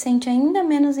 Você se sente ainda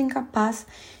menos incapaz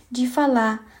de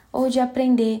falar ou de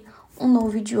aprender um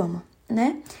novo idioma,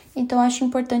 né? Então, acho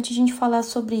importante a gente falar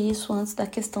sobre isso antes da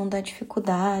questão da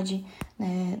dificuldade,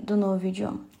 né, do novo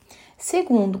idioma.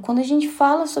 Segundo, quando a gente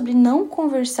fala sobre não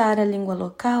conversar a língua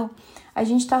local, a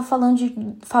gente está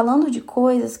falando de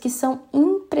coisas que são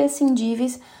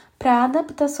imprescindíveis para a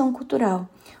adaptação cultural.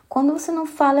 Quando você não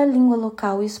fala a língua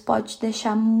local, isso pode te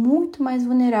deixar muito mais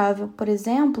vulnerável, por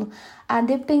exemplo, a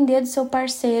depender do seu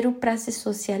parceiro para se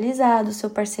socializar, do seu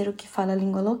parceiro que fala a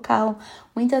língua local.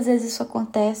 Muitas vezes isso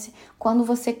acontece quando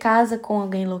você casa com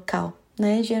alguém local,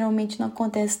 né? Geralmente não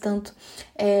acontece tanto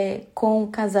com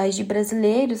casais de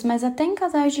brasileiros, mas até em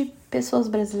casais de pessoas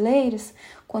brasileiras,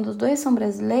 quando os dois são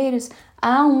brasileiros,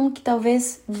 há um que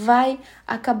talvez vai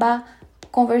acabar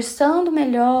conversando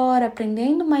melhor,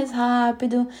 aprendendo mais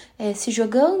rápido, se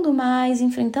jogando mais,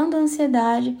 enfrentando a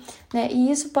ansiedade, né? E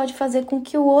isso pode fazer com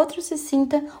que o outro se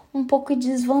sinta um pouco de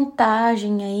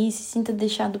desvantagem aí, se sinta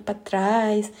deixado para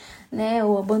trás, né?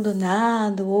 Ou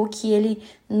abandonado, ou que ele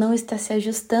não está se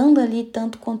ajustando ali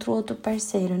tanto contra o outro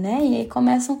parceiro, né? E aí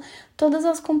começam todas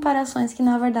as comparações que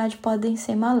na verdade podem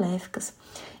ser maléficas.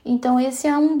 Então esse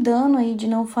é um dano aí de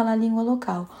não falar a língua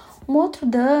local. Um outro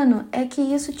dano é que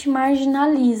isso te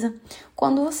marginaliza.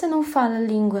 Quando você não fala a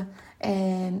língua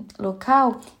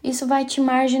local, isso vai te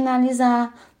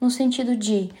marginalizar no sentido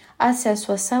de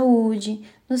acesso à saúde,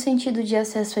 no sentido de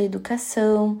acesso à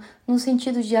educação, no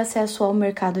sentido de acesso ao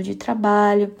mercado de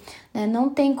trabalho, né? Não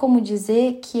tem como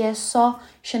dizer que é só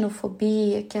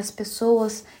xenofobia, que as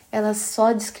pessoas elas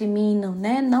só discriminam,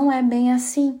 né? Não é bem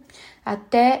assim.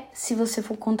 Até se você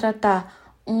for contratar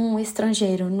um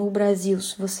estrangeiro no Brasil,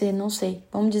 se você, não sei,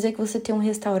 vamos dizer que você tem um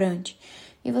restaurante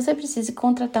e você precisa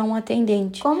contratar um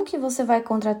atendente. Como que você vai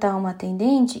contratar um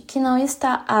atendente que não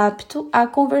está apto a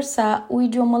conversar o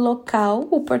idioma local,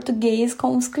 o português,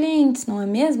 com os clientes, não é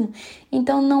mesmo?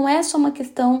 Então, não é só uma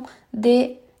questão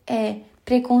de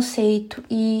preconceito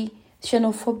e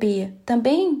xenofobia.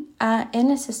 Também é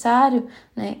necessário,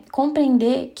 né,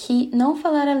 compreender que não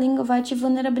falar a língua vai te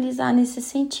vulnerabilizar nesses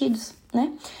sentidos,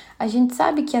 né? A gente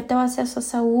sabe que até o acesso à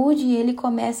saúde, ele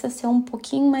começa a ser um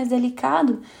pouquinho mais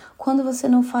delicado quando você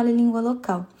não fala a língua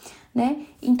local, né?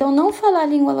 Então, não falar a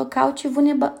língua local te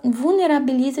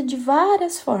vulnerabiliza de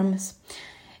várias formas.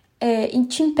 E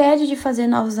te impede de fazer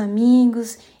novos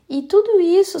amigos, e tudo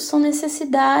isso são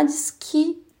necessidades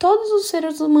que todos os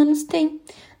seres humanos têm,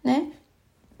 né?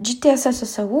 De ter acesso à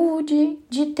saúde,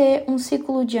 de ter um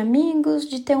ciclo de amigos,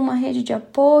 de ter uma rede de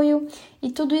apoio, e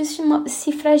tudo isso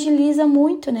se fragiliza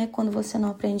muito, né, quando você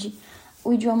não aprende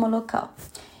o idioma local.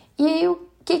 E aí, o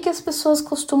que as pessoas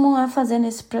costumam fazer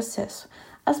nesse processo?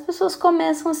 As pessoas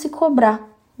começam a se cobrar,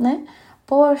 né?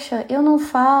 Poxa, eu não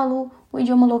falo o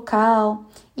idioma local.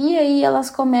 E aí elas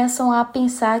começam a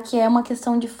pensar que é uma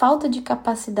questão de falta de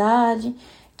capacidade,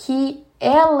 que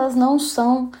elas não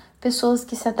são pessoas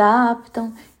que se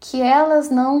adaptam, que elas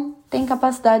não têm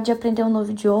capacidade de aprender um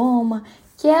novo idioma,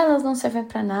 que elas não servem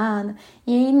para nada.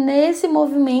 E aí, nesse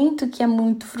movimento que é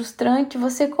muito frustrante,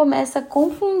 você começa a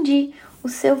confundir o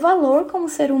seu valor como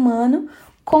ser humano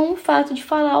com o fato de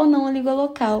falar ou não a língua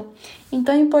local.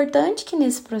 Então, é importante que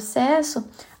nesse processo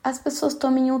as pessoas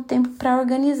tomem um tempo para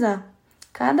organizar.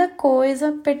 Cada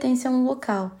coisa pertence a um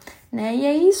local, né? E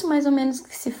é isso mais ou menos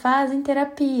que se faz em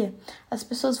terapia. As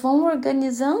pessoas vão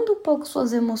organizando um pouco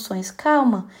suas emoções.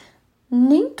 Calma,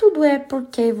 nem tudo é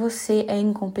porque você é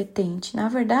incompetente. Na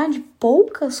verdade,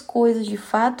 poucas coisas de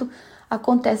fato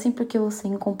acontecem porque você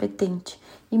é incompetente.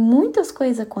 E muitas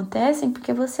coisas acontecem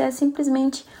porque você é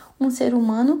simplesmente um ser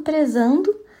humano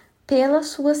prezando pela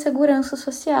sua segurança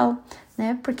social,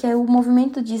 né? Porque o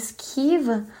movimento de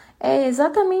esquiva é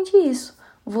exatamente isso.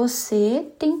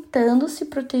 Você tentando se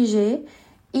proteger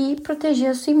e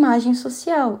proteger a sua imagem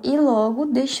social. E logo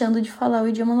deixando de falar o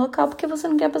idioma local porque você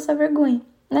não quer passar vergonha,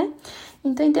 né?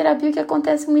 Então, em terapia, o que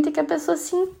acontece muito é que a pessoa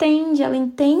se entende, ela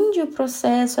entende o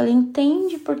processo, ela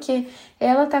entende porque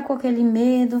ela tá com aquele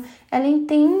medo, ela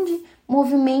entende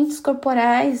movimentos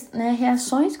corporais, né,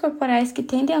 reações corporais que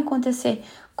tendem a acontecer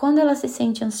quando ela se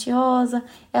sente ansiosa,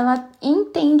 ela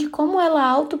entende como ela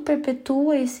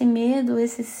auto-perpetua esse medo,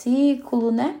 esse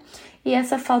ciclo, né? E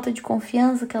essa falta de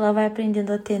confiança que ela vai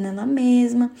aprendendo a ter nela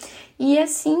mesma. E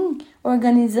assim,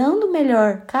 organizando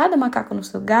melhor cada macaco no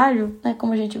seu galho, né,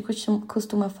 como a gente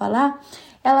costuma falar,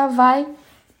 ela vai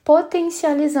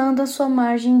potencializando a sua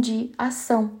margem de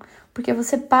ação. Porque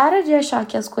você para de achar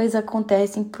que as coisas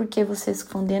acontecem porque você se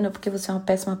condena, porque você é uma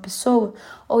péssima pessoa,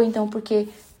 ou então porque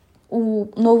o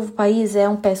novo país é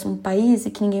um péssimo país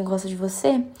e que ninguém gosta de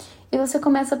você. E você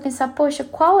começa a pensar, poxa,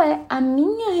 qual é a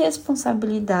minha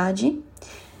responsabilidade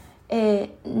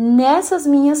nessas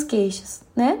minhas queixas,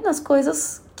 né? Nas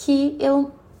coisas que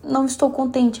eu não estou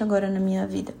contente agora na minha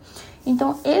vida.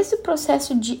 Então, esse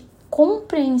processo de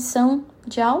compreensão,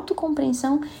 de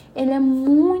autocompreensão, ele é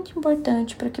muito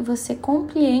importante para que você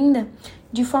compreenda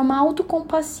de forma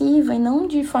autocompassiva e não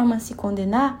de forma a se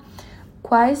condenar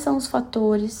quais são os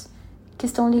fatores que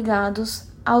estão ligados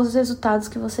aos resultados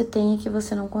que você tem e que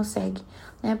você não consegue,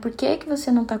 né? Por que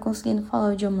você não está conseguindo falar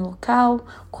o idioma local,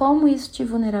 como isso te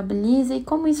vulnerabiliza e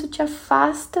como isso te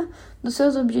afasta dos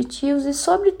seus objetivos e,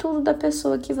 sobretudo, da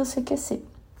pessoa que você quer ser,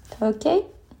 tá ok?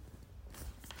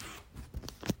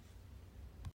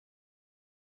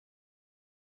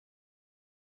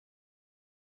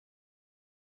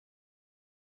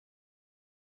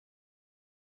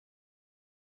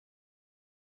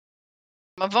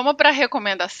 Mas vamos para a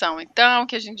recomendação, então,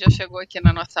 que a gente já chegou aqui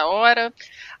na nossa hora.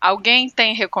 Alguém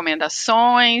tem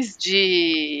recomendações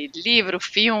de livro,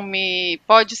 filme?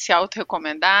 Pode se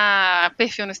auto-recomendar,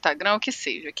 perfil no Instagram, o que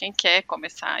seja. Quem quer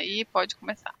começar aí, pode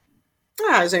começar.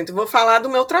 Gente, vou falar do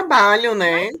meu trabalho,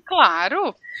 né?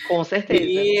 Claro. Com certeza.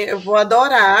 E eu vou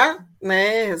adorar,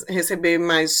 né, receber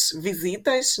mais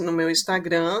visitas no meu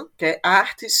Instagram, que é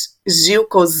Artes Gil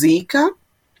Kozicka.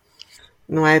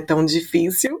 Não é tão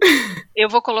difícil. Eu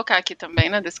vou colocar aqui também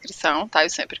na descrição, tá? Eu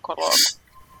sempre coloco.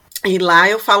 E lá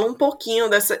eu falo um pouquinho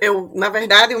dessa. Na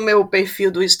verdade, o meu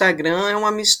perfil do Instagram é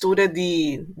uma mistura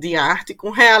de arte com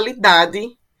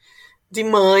realidade de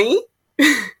mãe,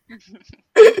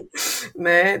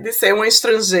 né? De ser uma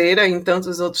estrangeira em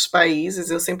tantos outros países.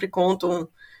 Eu sempre conto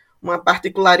uma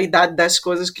particularidade das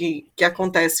coisas que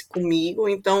acontecem comigo.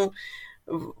 Então,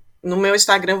 no meu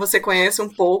Instagram você conhece um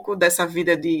pouco dessa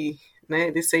vida de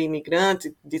ser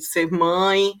imigrante, de ser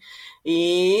mãe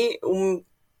e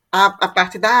a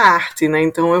parte da arte, né?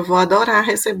 Então eu vou adorar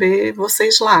receber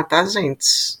vocês lá, tá,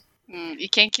 gente? E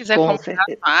quem quiser comprar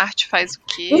a arte faz o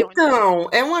quê? Então,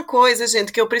 é uma coisa,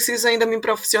 gente, que eu preciso ainda me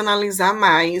profissionalizar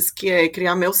mais, que é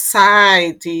criar meu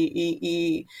site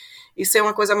e ser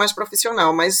uma coisa mais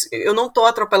profissional. Mas eu não estou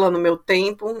atropelando meu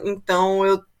tempo, então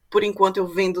por enquanto eu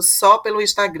vendo só pelo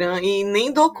Instagram e nem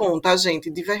dou conta,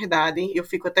 gente, de verdade. Eu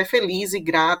fico até feliz e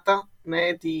grata,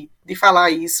 né, de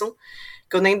falar isso,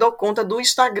 que eu nem dou conta do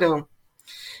Instagram.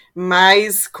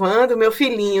 Mas quando meu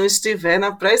filhinho estiver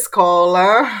na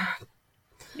pré-escola...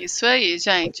 Isso aí,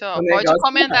 gente, ó, pode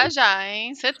encomendar já,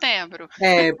 em setembro.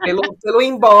 Pelo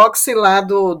inbox lá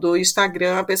do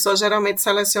Instagram, a pessoa geralmente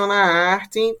seleciona a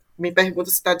arte, me pergunta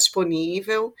se está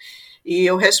disponível e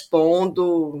eu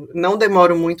respondo, não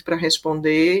demoro muito para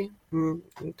responder.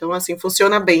 Então, assim,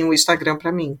 funciona bem o Instagram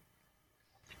para mim.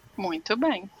 Muito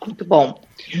bem. Muito bom.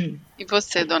 E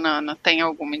você, dona Ana, tem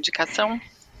alguma indicação?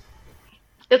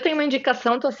 Eu tenho uma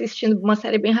indicação, tô assistindo uma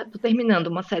série tô terminando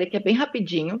uma série que é bem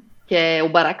rapidinho, que é o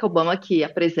Barack Obama que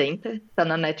apresenta, tá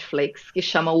na Netflix, que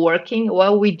chama Working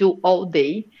What We Do All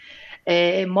Day.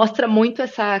 Mostra muito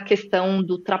essa questão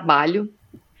do trabalho,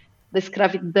 da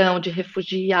escravidão, de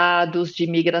refugiados, de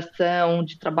imigração,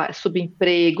 de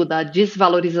subemprego, da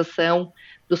desvalorização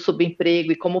do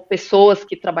subemprego e como pessoas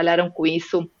que trabalharam com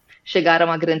isso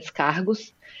chegaram a grandes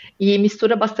cargos. E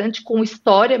mistura bastante com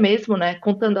história mesmo, né?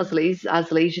 Contando as leis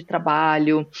de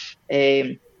trabalho,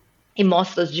 e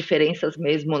mostra as diferenças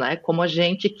mesmo, né? Como a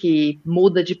gente que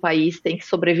muda de país tem que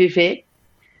sobreviver,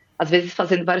 às vezes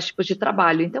fazendo vários tipos de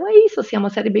trabalho. Então é isso, assim, é uma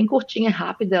série bem curtinha,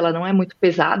 rápida, ela não é muito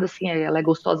pesada, assim, ela é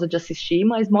gostosa de assistir,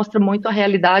 mas mostra muito a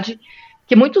realidade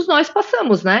que muitos nós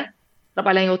passamos, né?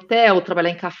 Trabalhar em hotel, trabalhar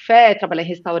em café, trabalhar em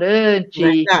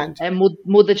restaurante,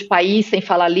 muda de país sem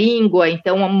falar língua,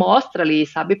 então mostra ali,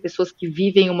 sabe, pessoas que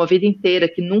vivem uma vida inteira,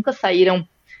 que nunca saíram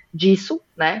disso,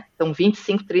 né, então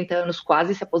 25, 30 anos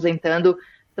quase se aposentando,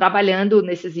 trabalhando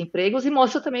nesses empregos, e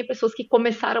mostra também pessoas que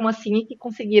começaram assim e que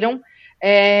conseguiram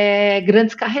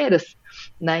grandes carreiras,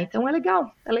 né, então é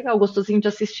legal, gostosinho de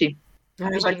assistir.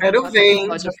 Eu já quero ver, hein,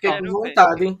 já fiquei com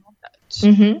vontade.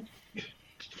 Uhum.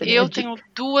 Eu tenho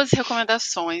 2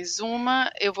 recomendações.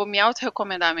 Uma, eu vou me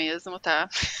auto-recomendar mesmo, tá?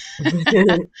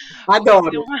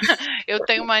 Adoro. Eu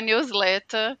tenho uma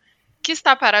newsletter que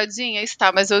está paradinha,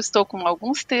 mas eu estou com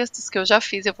alguns textos que eu já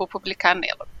fiz e eu vou publicar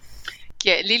nela.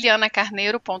 Que é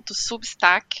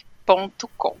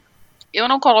lilianacarneiro.substack.com. Eu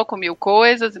não coloco 1000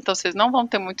 coisas, então vocês não vão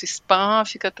ter muito spam,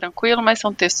 fica tranquilo, mas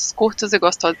são textos curtos e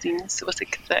gostosinhos, se você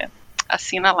quiser.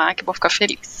 Assina lá que eu vou ficar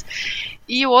feliz.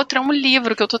 E o outro é um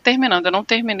livro que eu tô terminando. Eu não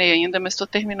terminei ainda, mas estou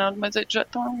terminando. Mas já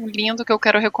tá um lindo que eu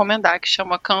quero recomendar, que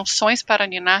chama Canções para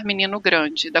Ninar Menino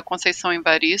Grande, da Conceição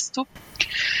Evaristo,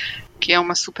 que é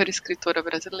uma super escritora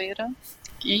brasileira.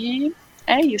 E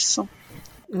é isso.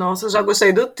 Nossa, já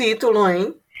gostei do título,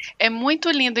 hein? É muito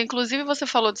lindo. Inclusive, você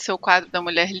falou do seu quadro da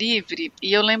Mulher Livre,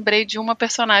 e eu lembrei de uma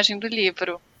personagem do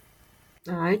livro.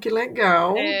 Ai, que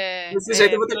legal. Desse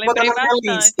jeito eu vou ter que botar na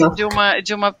minha lista.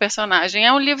 De uma personagem.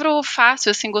 É um livro fácil,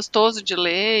 assim, gostoso de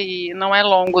ler e não é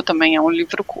longo também, é um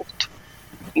livro curto.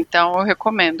 Então eu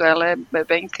recomendo, ela é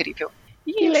bem incrível.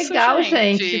 Que legal,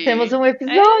 gente. Temos um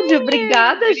episódio.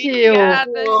 Obrigada, Gil.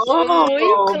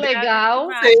 Muito legal.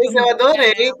 Eu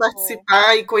adorei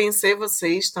participar e conhecer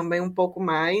vocês também um pouco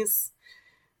mais,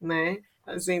 né?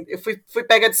 Eu fui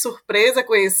pega de surpresa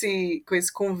com esse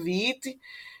convite.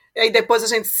 E aí depois a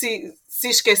gente se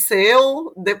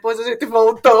esqueceu, depois a gente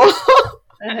voltou.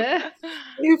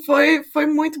 E foi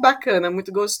muito bacana,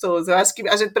 muito gostoso. Eu acho que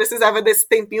a gente precisava desse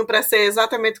tempinho para ser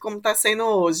exatamente como está sendo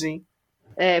hoje.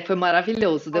 Foi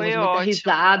maravilhoso. Demos muita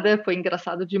risada, foi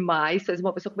engraçado demais. Fez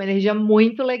uma pessoa com uma energia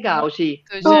muito legal, Gi.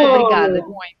 Muito obrigada.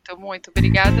 Muito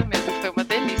obrigada mesmo. Foi uma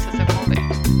delícia essa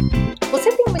conversa.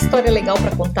 Você tem uma história legal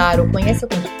para contar ou conhece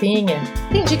alguém que tenha?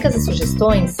 Tem dicas e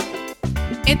sugestões?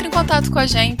 Entre em contato com a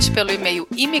gente pelo e-mail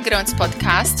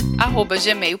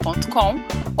imigrantespodcast@gmail.com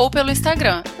ou pelo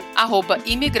Instagram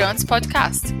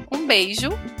 @imigrantespodcast. Um beijo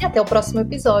e até o próximo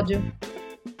episódio.